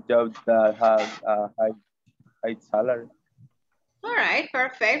job that has a high salary. All right,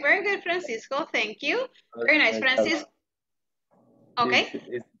 perfect. Very good, Francisco. Thank you. Very nice, Francisco. Okay.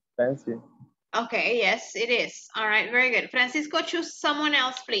 It's expensive. Okay, yes, it is. All right, very good. Francisco, choose someone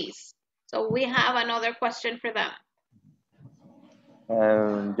else, please. So we have another question for them.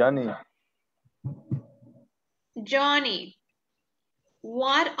 Johnny. Johnny,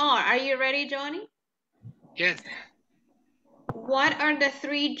 are you ready, Johnny? Yes. What are the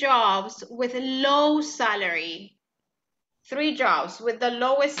 3 jobs with low salary? 3 jobs with the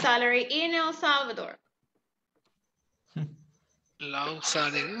lowest salary in El Salvador. Low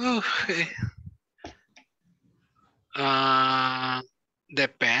salary.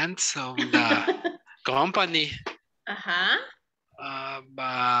 Depends on company. Uh-huh.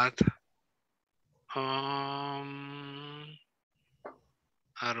 But I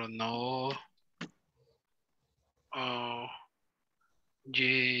don't know.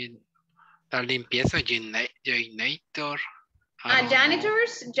 La limpieza, janitor.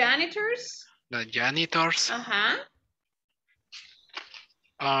 Janitors. The janitors. Uh-huh.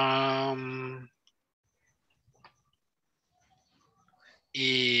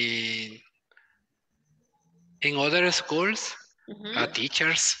 In other schools,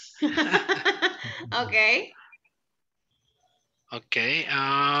 teachers. Okay. Okay.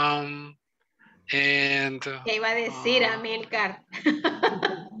 And ¿Qué iba a decir Amilcar?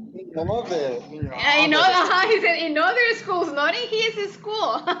 He said in other schools, not in his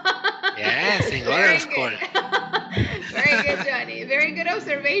school. Yes, in other school. Very good, Johnny. Very good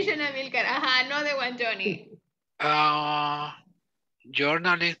observation, Amilcar. Another one, Johnny.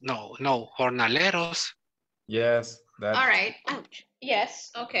 Journalist, no, jornaleros. Yes, that. All right. Ouch. Yes,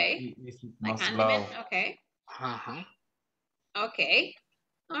 okay. Like handyman, okay. Okay.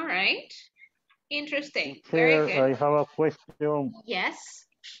 All right. Interesting. Very good. I have a question. Yes.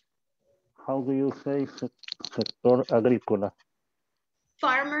 How do you say sector agrícola?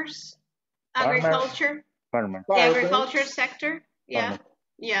 Farmers. Agriculture. Farmer. The agriculture sector. Yeah. Farmer.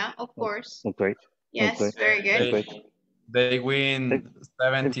 Yeah, of course. Okay. Yes, okay. very good. They win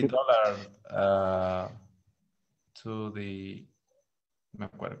 $70 to the... Me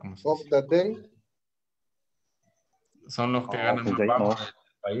acuerdo cómo se dice. Of the day. Son los que ganan más bajo del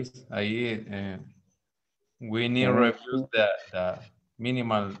país. Ahí we need to review the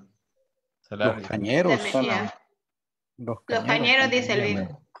minimal salary. Los cañeros. Los cañeros dice el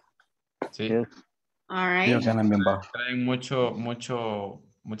viejo. Sí. All right. Ellos ganan bien bajo. Traen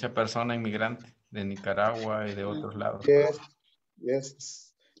mucha persona inmigrante de Nicaragua y de otros lados.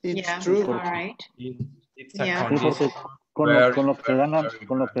 Yes. It's true. All right. It's a condition. Con lo que ganan aquí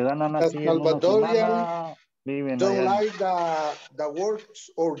en una semana, viven don't allá. like the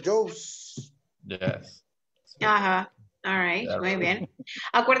works or jobs. Yes. Ajá. All right. Muy bien.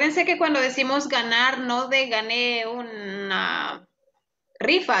 Acuérdense que cuando decimos ganar, no de gané una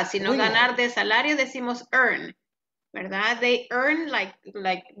rifa, sino ganar de salario, decimos earn, ¿verdad? They earn like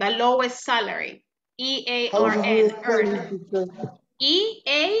the lowest salary. E-A-R-N, earn.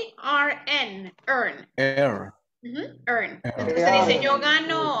 E-A-R-N, earn. Earn. Entonces se dice, yo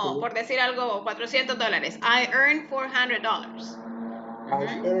gano, por decir algo, $400. I earn $400.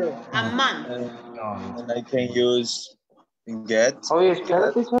 A month. And I can use get.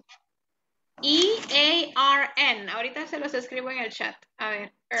 E-A-R-N. Ahorita se los escribo en el chat. A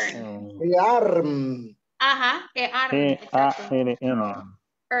ver, earn. Earn. Ajá, E-A-R-N.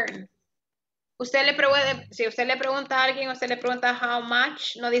 Earn. Usted le pregunta, si usted le pregunta a alguien, usted le pregunta how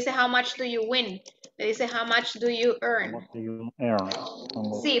much, no dice how much do you win, le dice how much do you earn.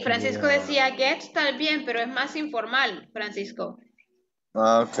 Sí, Francisco decía get está bien, pero es más informal, Francisco.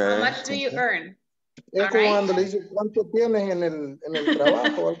 Okay. How much do you earn? Es como cuando le dice cuánto tienes en el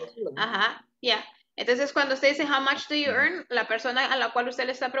trabajo. Ajá, ya. Entonces cuando usted dice how much do you earn, la persona a la cual usted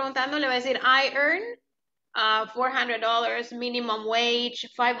le está preguntando le va a decir I earn $400, minimum wage,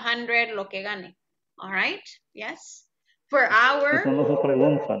 500, lo que gane. All right, yes. Per hour. Eso no se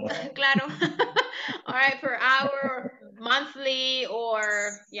pregunta, ¿no? Claro. All right, per hour, monthly,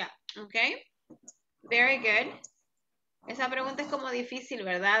 or, yeah, okay. Very good. Esa pregunta es como difícil,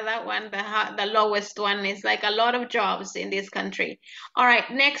 ¿verdad? That one, the lowest one, is like a lot of jobs in this country. All right,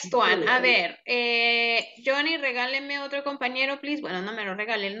 next one. A ver, Johnny, regáleme otro compañero, please. Bueno, no me lo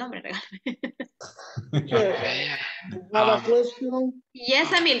regale el nombre, regáleme. Question.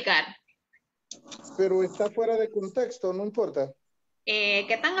 Yes, Amilcar. Pero está fuera de contexto, no importa.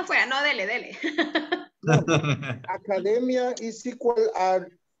 ¿Qué tan afuera? No, dele. No. Academia is equal a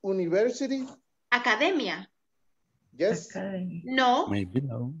university. Academia. Yes. No. Maybe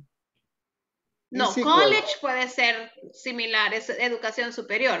no. No, college puede ser similar, es educación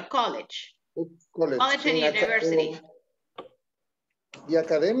superior, college. College and university. Y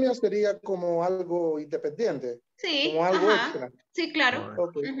academia sería como algo independiente. Sí, como algo extra. Sí, claro.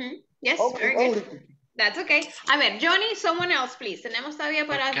 Okay. Yes, very good. That's okay. A ver, Johnny, someone else, please. Tenemos todavía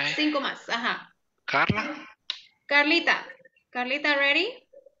para 5 más. Ajá. Carla. Carlita, ready?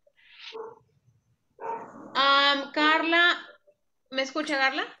 Carla, ¿me escucha,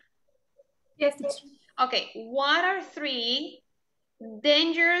 Carla? Yes. Okay, what are 3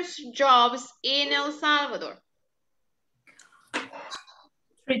 dangerous jobs in El Salvador?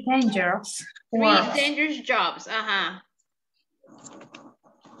 3 dangerous. 3 dangerous jobs, ajá.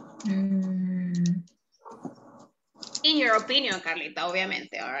 In your opinion, Carlita,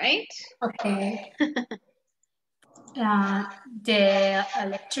 obviamente, all right? Okay. The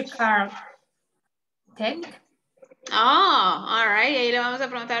electrical tech. Oh, all right. Ahí le vamos a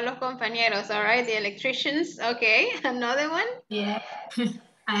preguntar a los compañeros, all right? The electricians, okay. Another one? Yeah.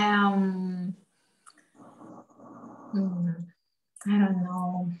 I don't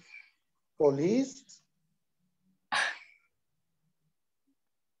know. Police.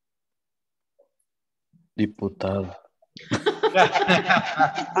 Diputado. I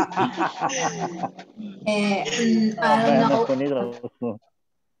don't know.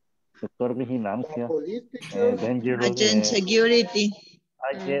 Sector vigilancia. Agent security.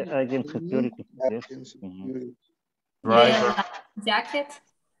 Agent security. Yes. Driver. Jacket.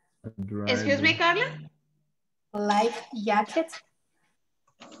 Excuse me, Carla? Life jacket.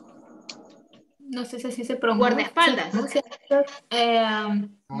 No sé si se pronuncia. Guardaespaldas.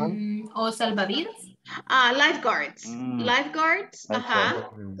 O salvavidas. Lifeguards. Lifeguards.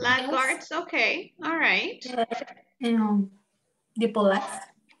 Lifeguards. Okay. All right. The police.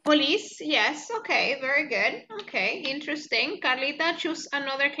 Police. Yes. Okay. Very good. Okay. Interesting. Carlita, choose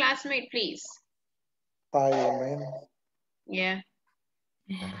another classmate, please. Fireman. Yeah.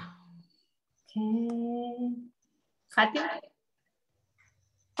 Okay. Fatima.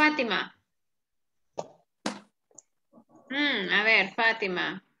 Fátima. A ver,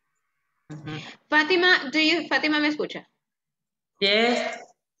 Fátima. Fátima me escucha? Yes.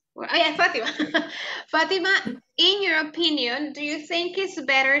 Yeah, Fátima. Fátima, in your opinion, do you think it's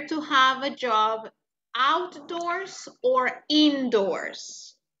better to have a job outdoors or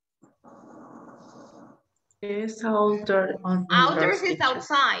indoors? It's outdoor. Outdoors is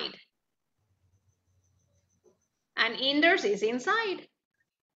outside. And indoors is inside.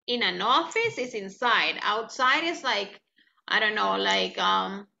 In an office is inside. Outside is like, I don't know, like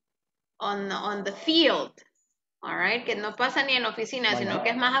on the field. All right, que no pasa ni en oficina, sino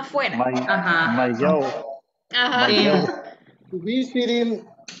que es más afuera. Visiting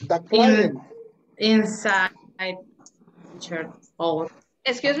the client. Inside.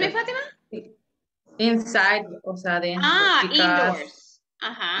 Excuse me, Fatima? Inside, o sea, dentro. Indoors.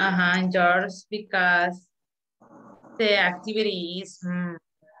 Indoors, because the activity is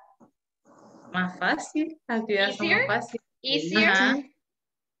más fácil. Actividades son más fáciles. Easier?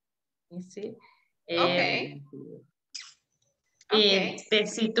 Easy. Okay. The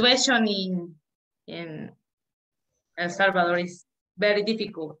situation in El Salvador is very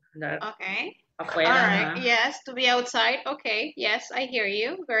difficult. Okay. Afuera, all right. Yes, to be outside. Okay. Yes, I hear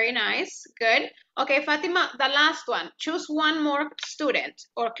you. Very nice. Good. Okay, Fatima, the last one. Choose one more student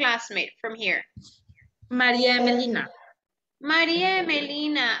or classmate from here. María Emelina. María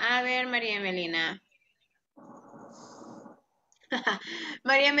Emelina. A ver, María Emelina.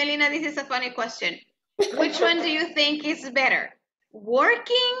 María Melina, this is a funny question. Which one do you think is better?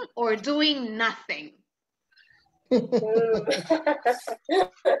 Working or doing nothing?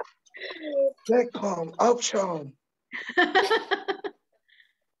 Second option.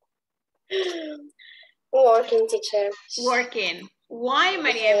 Working, teacher. Working. Why,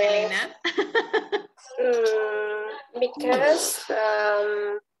 Maria Melina? Because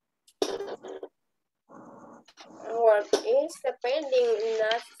work is depending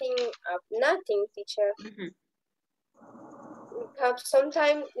nothing, teacher. Because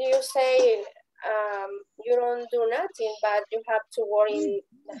sometimes you say you don't do nothing, but you have to work in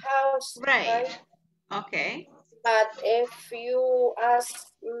the house. Right. Okay. But if you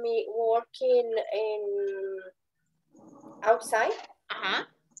ask me working in outside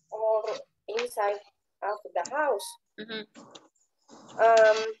or inside of the house,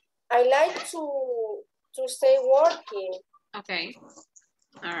 I like to stay working. Okay.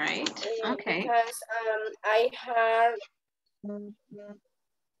 All right. Okay. Because I had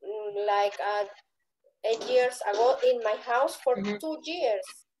like 8 years ago in my house for 2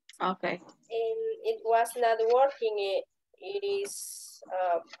 years. Okay. And it was not working. It is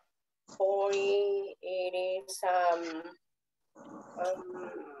boring. It is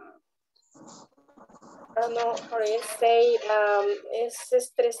I don't know how to say, es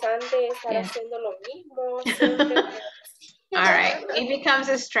estresante estar haciendo lo mismo siempre. All right. It becomes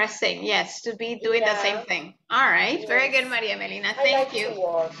stressing, yes, to be doing the same thing. All right. Very good, Maria Melina. Thank you.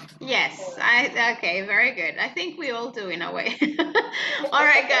 Yes. Okay, very good. I think we all do in a way. All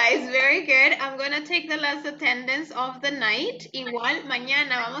right, guys, very good. I'm going to take the last attendance of the night. Igual,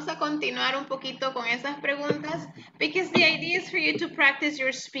 mañana vamos a continuar un poquito con esas preguntas because the idea is for you to practice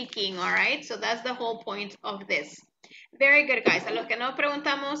your speaking, all right? So that's the whole point of this. Very good, guys. A los que no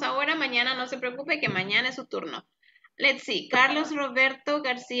preguntamos ahora, mañana no se preocupe que mañana es su turno. Let's see. Carlos Roberto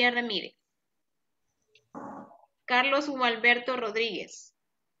García Ramírez. Carlos Gualberto Rodríguez.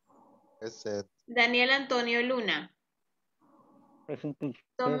 Present. Daniel Antonio Luna. Present, teacher.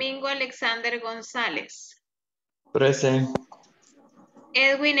 Domingo Alexander González. Present.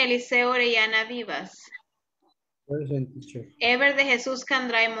 Edwin Eliseo Orellana Vivas. Present, teacher. Ever de Jesús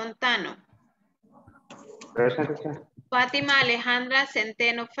Candray Montano. Present, teacher. Fátima Alejandra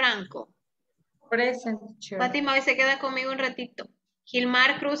Centeno Franco. Present, teacher. Fátima hoy se queda conmigo un ratito.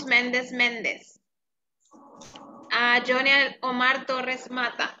 Gilmar Cruz Méndez Méndez. Johnny Omar Torres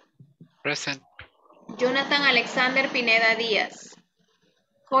Mata. Present. Jonathan Alexander Pineda Díaz.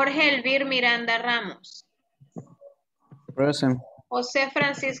 Jorge Elvir Miranda Ramos. Present. José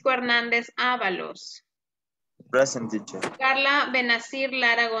Francisco Hernández Ábalos. Present, teacher. Carla Benazir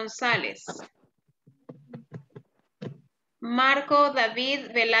Lara González. Marco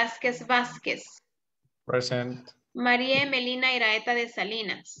David Velázquez Vázquez. Present. María Emelina Iraeta de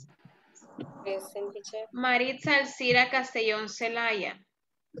Salinas. Present, teacher. Maritza Alcira Castellón Celaya.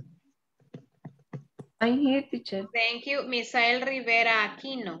 I'm here, teacher. Thank you. Misael Rivera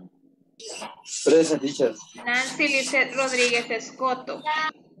Aquino. Present, teacher. Nancy Lizeth Rodríguez Escoto.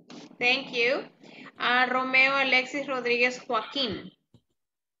 Thank you. Romeo Alexis Rodríguez Joaquín.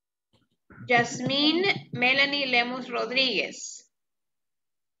 Yasmín Melanie Lemus Rodríguez.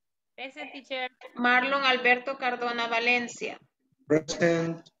 Present, teacher. Marlon Alberto Cardona Valencia.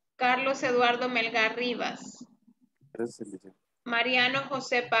 Present. Carlos Eduardo Melgar Rivas. Present, teacher. Mariano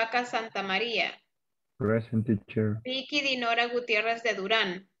José Paca Santa María. Present, teacher. Vicky Dinora Gutiérrez de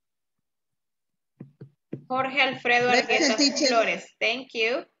Durán. Jorge Alfredo Argueta Flores. Thank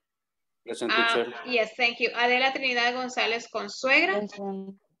you. Present, teacher. Yes, thank you. Adela Trinidad González Consuegra.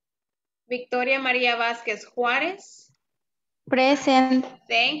 Victoria María Vázquez Juárez. Present.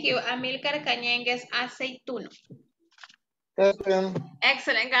 Thank you. Amílcar Cañengues Aceituno. Present.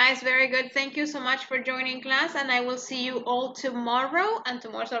 Excellent, guys. Very good. Thank you so much for joining class, and I will see you all tomorrow, and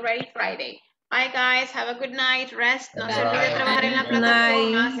tomorrow's already Friday. Bye, guys. Have a good night. Rest. No se olvide trabajar en la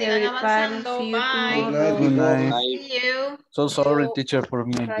plataforma. Sigan avanzando. Bye. Good night. See you. So sorry, teacher, for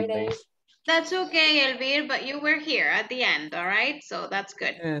me delay. That's okay, Elvir, but you were here at the end, all right? So that's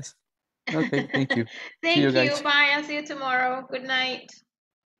good. Yes. Okay, thank you. Thank See you you. guys. Bye. I'll see you tomorrow. Good night.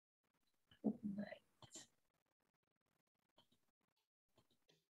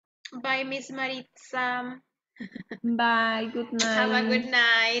 Bye, Miss Maritza. Bye. Good night. Have a good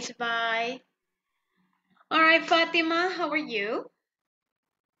night. Bye. All right, Fatima, how are you?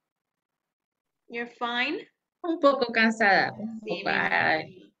 You're fine? Un poco cansada. Sí,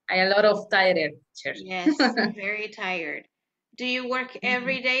 I a lot of tired, teacher. Yes, very tired. Do you work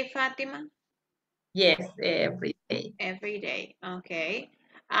every day, Fatima? Yes, every day. Every day, okay.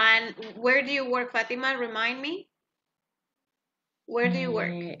 And where do you work, Fatima? Remind me. Where do you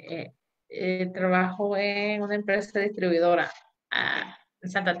work? Trabajo en una empresa distribuidora en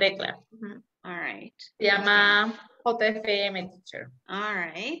Santa Tecla. All right. Se llama JFM, teacher. All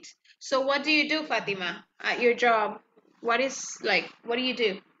right. So what do you do, Fatima, at your job? What do you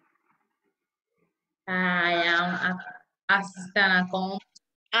do? I am assistant accountant.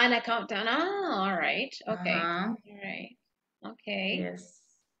 An accountant. Oh, all right. Okay. Uh-huh. All right. Okay. Yes.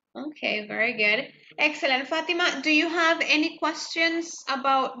 Okay, very good. Excellent. Fatima, do you have any questions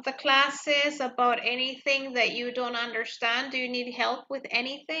about the classes, about anything that you don't understand? Do you need help with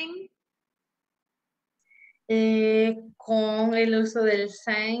anything? Con el uso del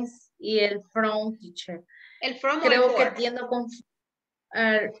since y el from, teacher. El from Creo o el que for? tiendo con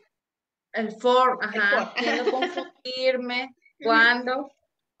el for, ajá, for. tiendo a confundirme cuándo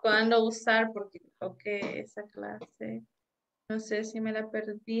usar, porque creo que esa clase, no sé si me la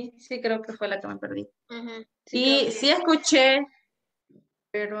perdí, sí creo que fue la que me perdí. Sí, Y sí escuché,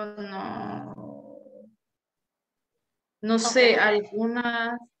 pero no sé,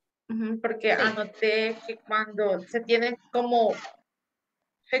 algunas, porque anoté que cuando se tiene como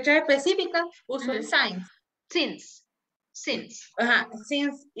fecha específica, uso el since. Since. Ajá,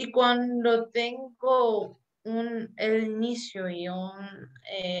 since, y cuando tengo el inicio y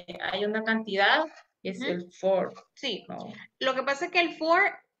hay una cantidad, es el for. Sí, ¿no? Lo que pasa es que el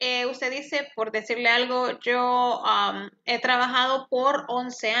for, usted dice, por decirle algo, yo he trabajado por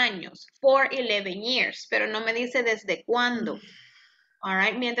 11 años, for 11 years, pero no me dice desde cuándo. All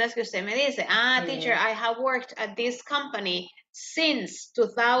right, mientras que usted me dice, teacher, I have worked at this company since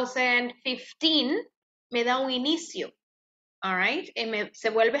 2015, me da un inicio. All right,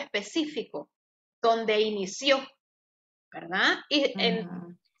 se vuelve específico, donde inició, ¿verdad? Y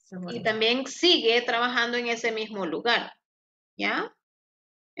también sigue trabajando en ese mismo lugar, ¿ya?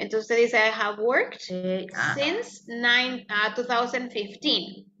 Entonces dice, I have worked since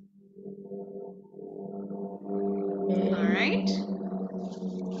 2015. All right.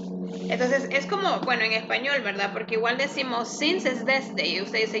 Entonces, es como, bueno, en español, ¿verdad? Porque igual decimos since es desde. Y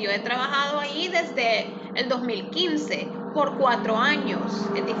usted dice, yo he trabajado ahí desde el 2015 por 4 años.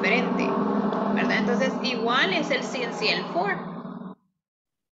 Es diferente, ¿verdad? Entonces, igual es el since y el for.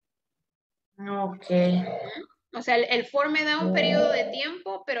 Ok. O sea, el for me da un periodo de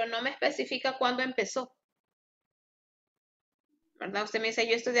tiempo, pero no me especifica cuándo empezó. ¿Verdad? Usted me dice,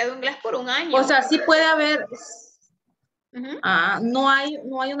 yo he estudiado inglés por 1 año. O sea, sí puede haber... no hay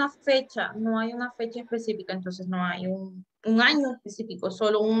una fecha, no hay una fecha específica, entonces no hay un año específico,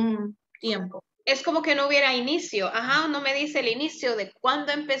 solo un tiempo. Es como que no hubiera inicio. Ajá, no me dice el inicio de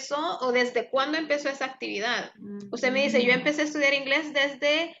cuándo empezó o desde cuándo empezó esa actividad. Usted me dice, yo empecé a estudiar inglés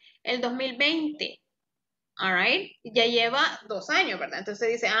desde el 2020. All right. Ya lleva 2 años, ¿verdad? Entonces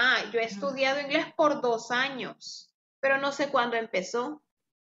dice, yo he estudiado inglés por 2 años, pero no sé cuándo empezó.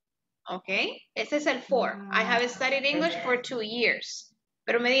 Ok. Ese es el for. I have studied English for 2 years.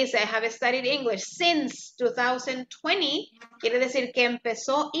 Pero me dice, I have studied English since 2020. Quiere decir que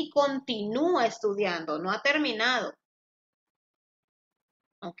empezó y continúa estudiando, no ha terminado.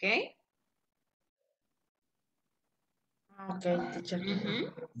 Ok. Ok, teacher.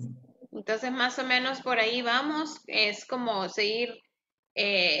 Entonces, más o menos por ahí vamos. Es como seguir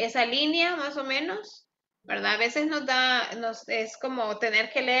esa línea, más o menos, ¿verdad? A veces es como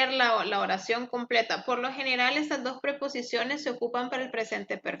tener que leer la oración completa. Por lo general, estas 2 preposiciones se ocupan para el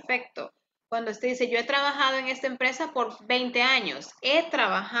presente perfecto. Cuando usted dice, yo he trabajado en esta empresa por 20 años. He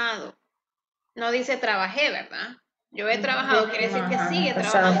trabajado. No dice trabajé, ¿verdad? Yo he trabajado. Quiere decir que sigue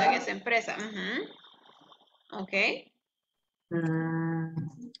trabajando en esa empresa. Ok.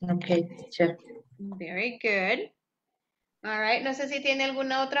 Ok, teacher. Very good. All right. No sé si tiene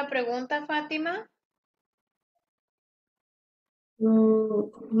alguna otra pregunta, Fátima. No,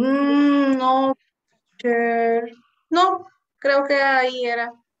 teacher. No, creo que ahí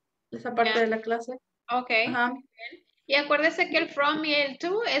era esa parte de la clase. Ok. Y acuérdese que el from y el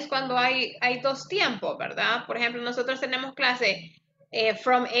to es cuando hay 2 tiempos, ¿verdad? Por ejemplo, nosotros tenemos clase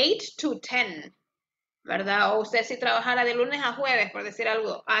from 8 to 10, ¿verdad? O usted si trabajara de lunes a jueves, por decir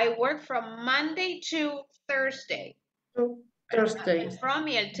algo. I work from Monday to Thursday. Thursday. From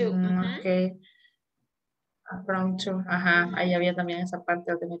y el to. Ok. From to. Ajá, ahí había también esa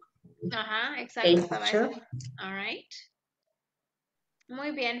parte. Ajá, exacto. All right.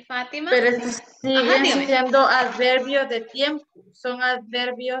 Muy bien, Fátima. Pero siguen siendo adverbios de tiempo. Son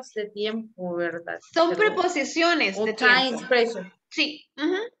adverbios de tiempo, ¿verdad? Son preposiciones de time tiempo. expression. Sí.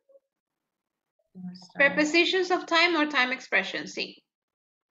 Prepositions of time or time expression, sí.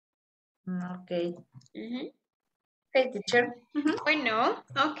 Ok. Ok, teacher. Bueno,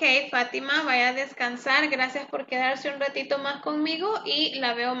 ok, Fátima, vaya a descansar. Gracias por quedarse un ratito más conmigo y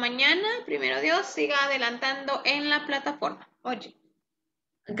la veo mañana. Primero Dios, siga adelantando en la plataforma. Oye.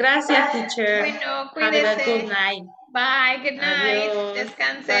 Gracias, teacher. Bueno, Have a cuídese. good night. Bye, good night. Adiós.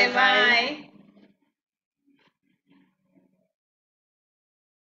 Descanse, Bye. bye.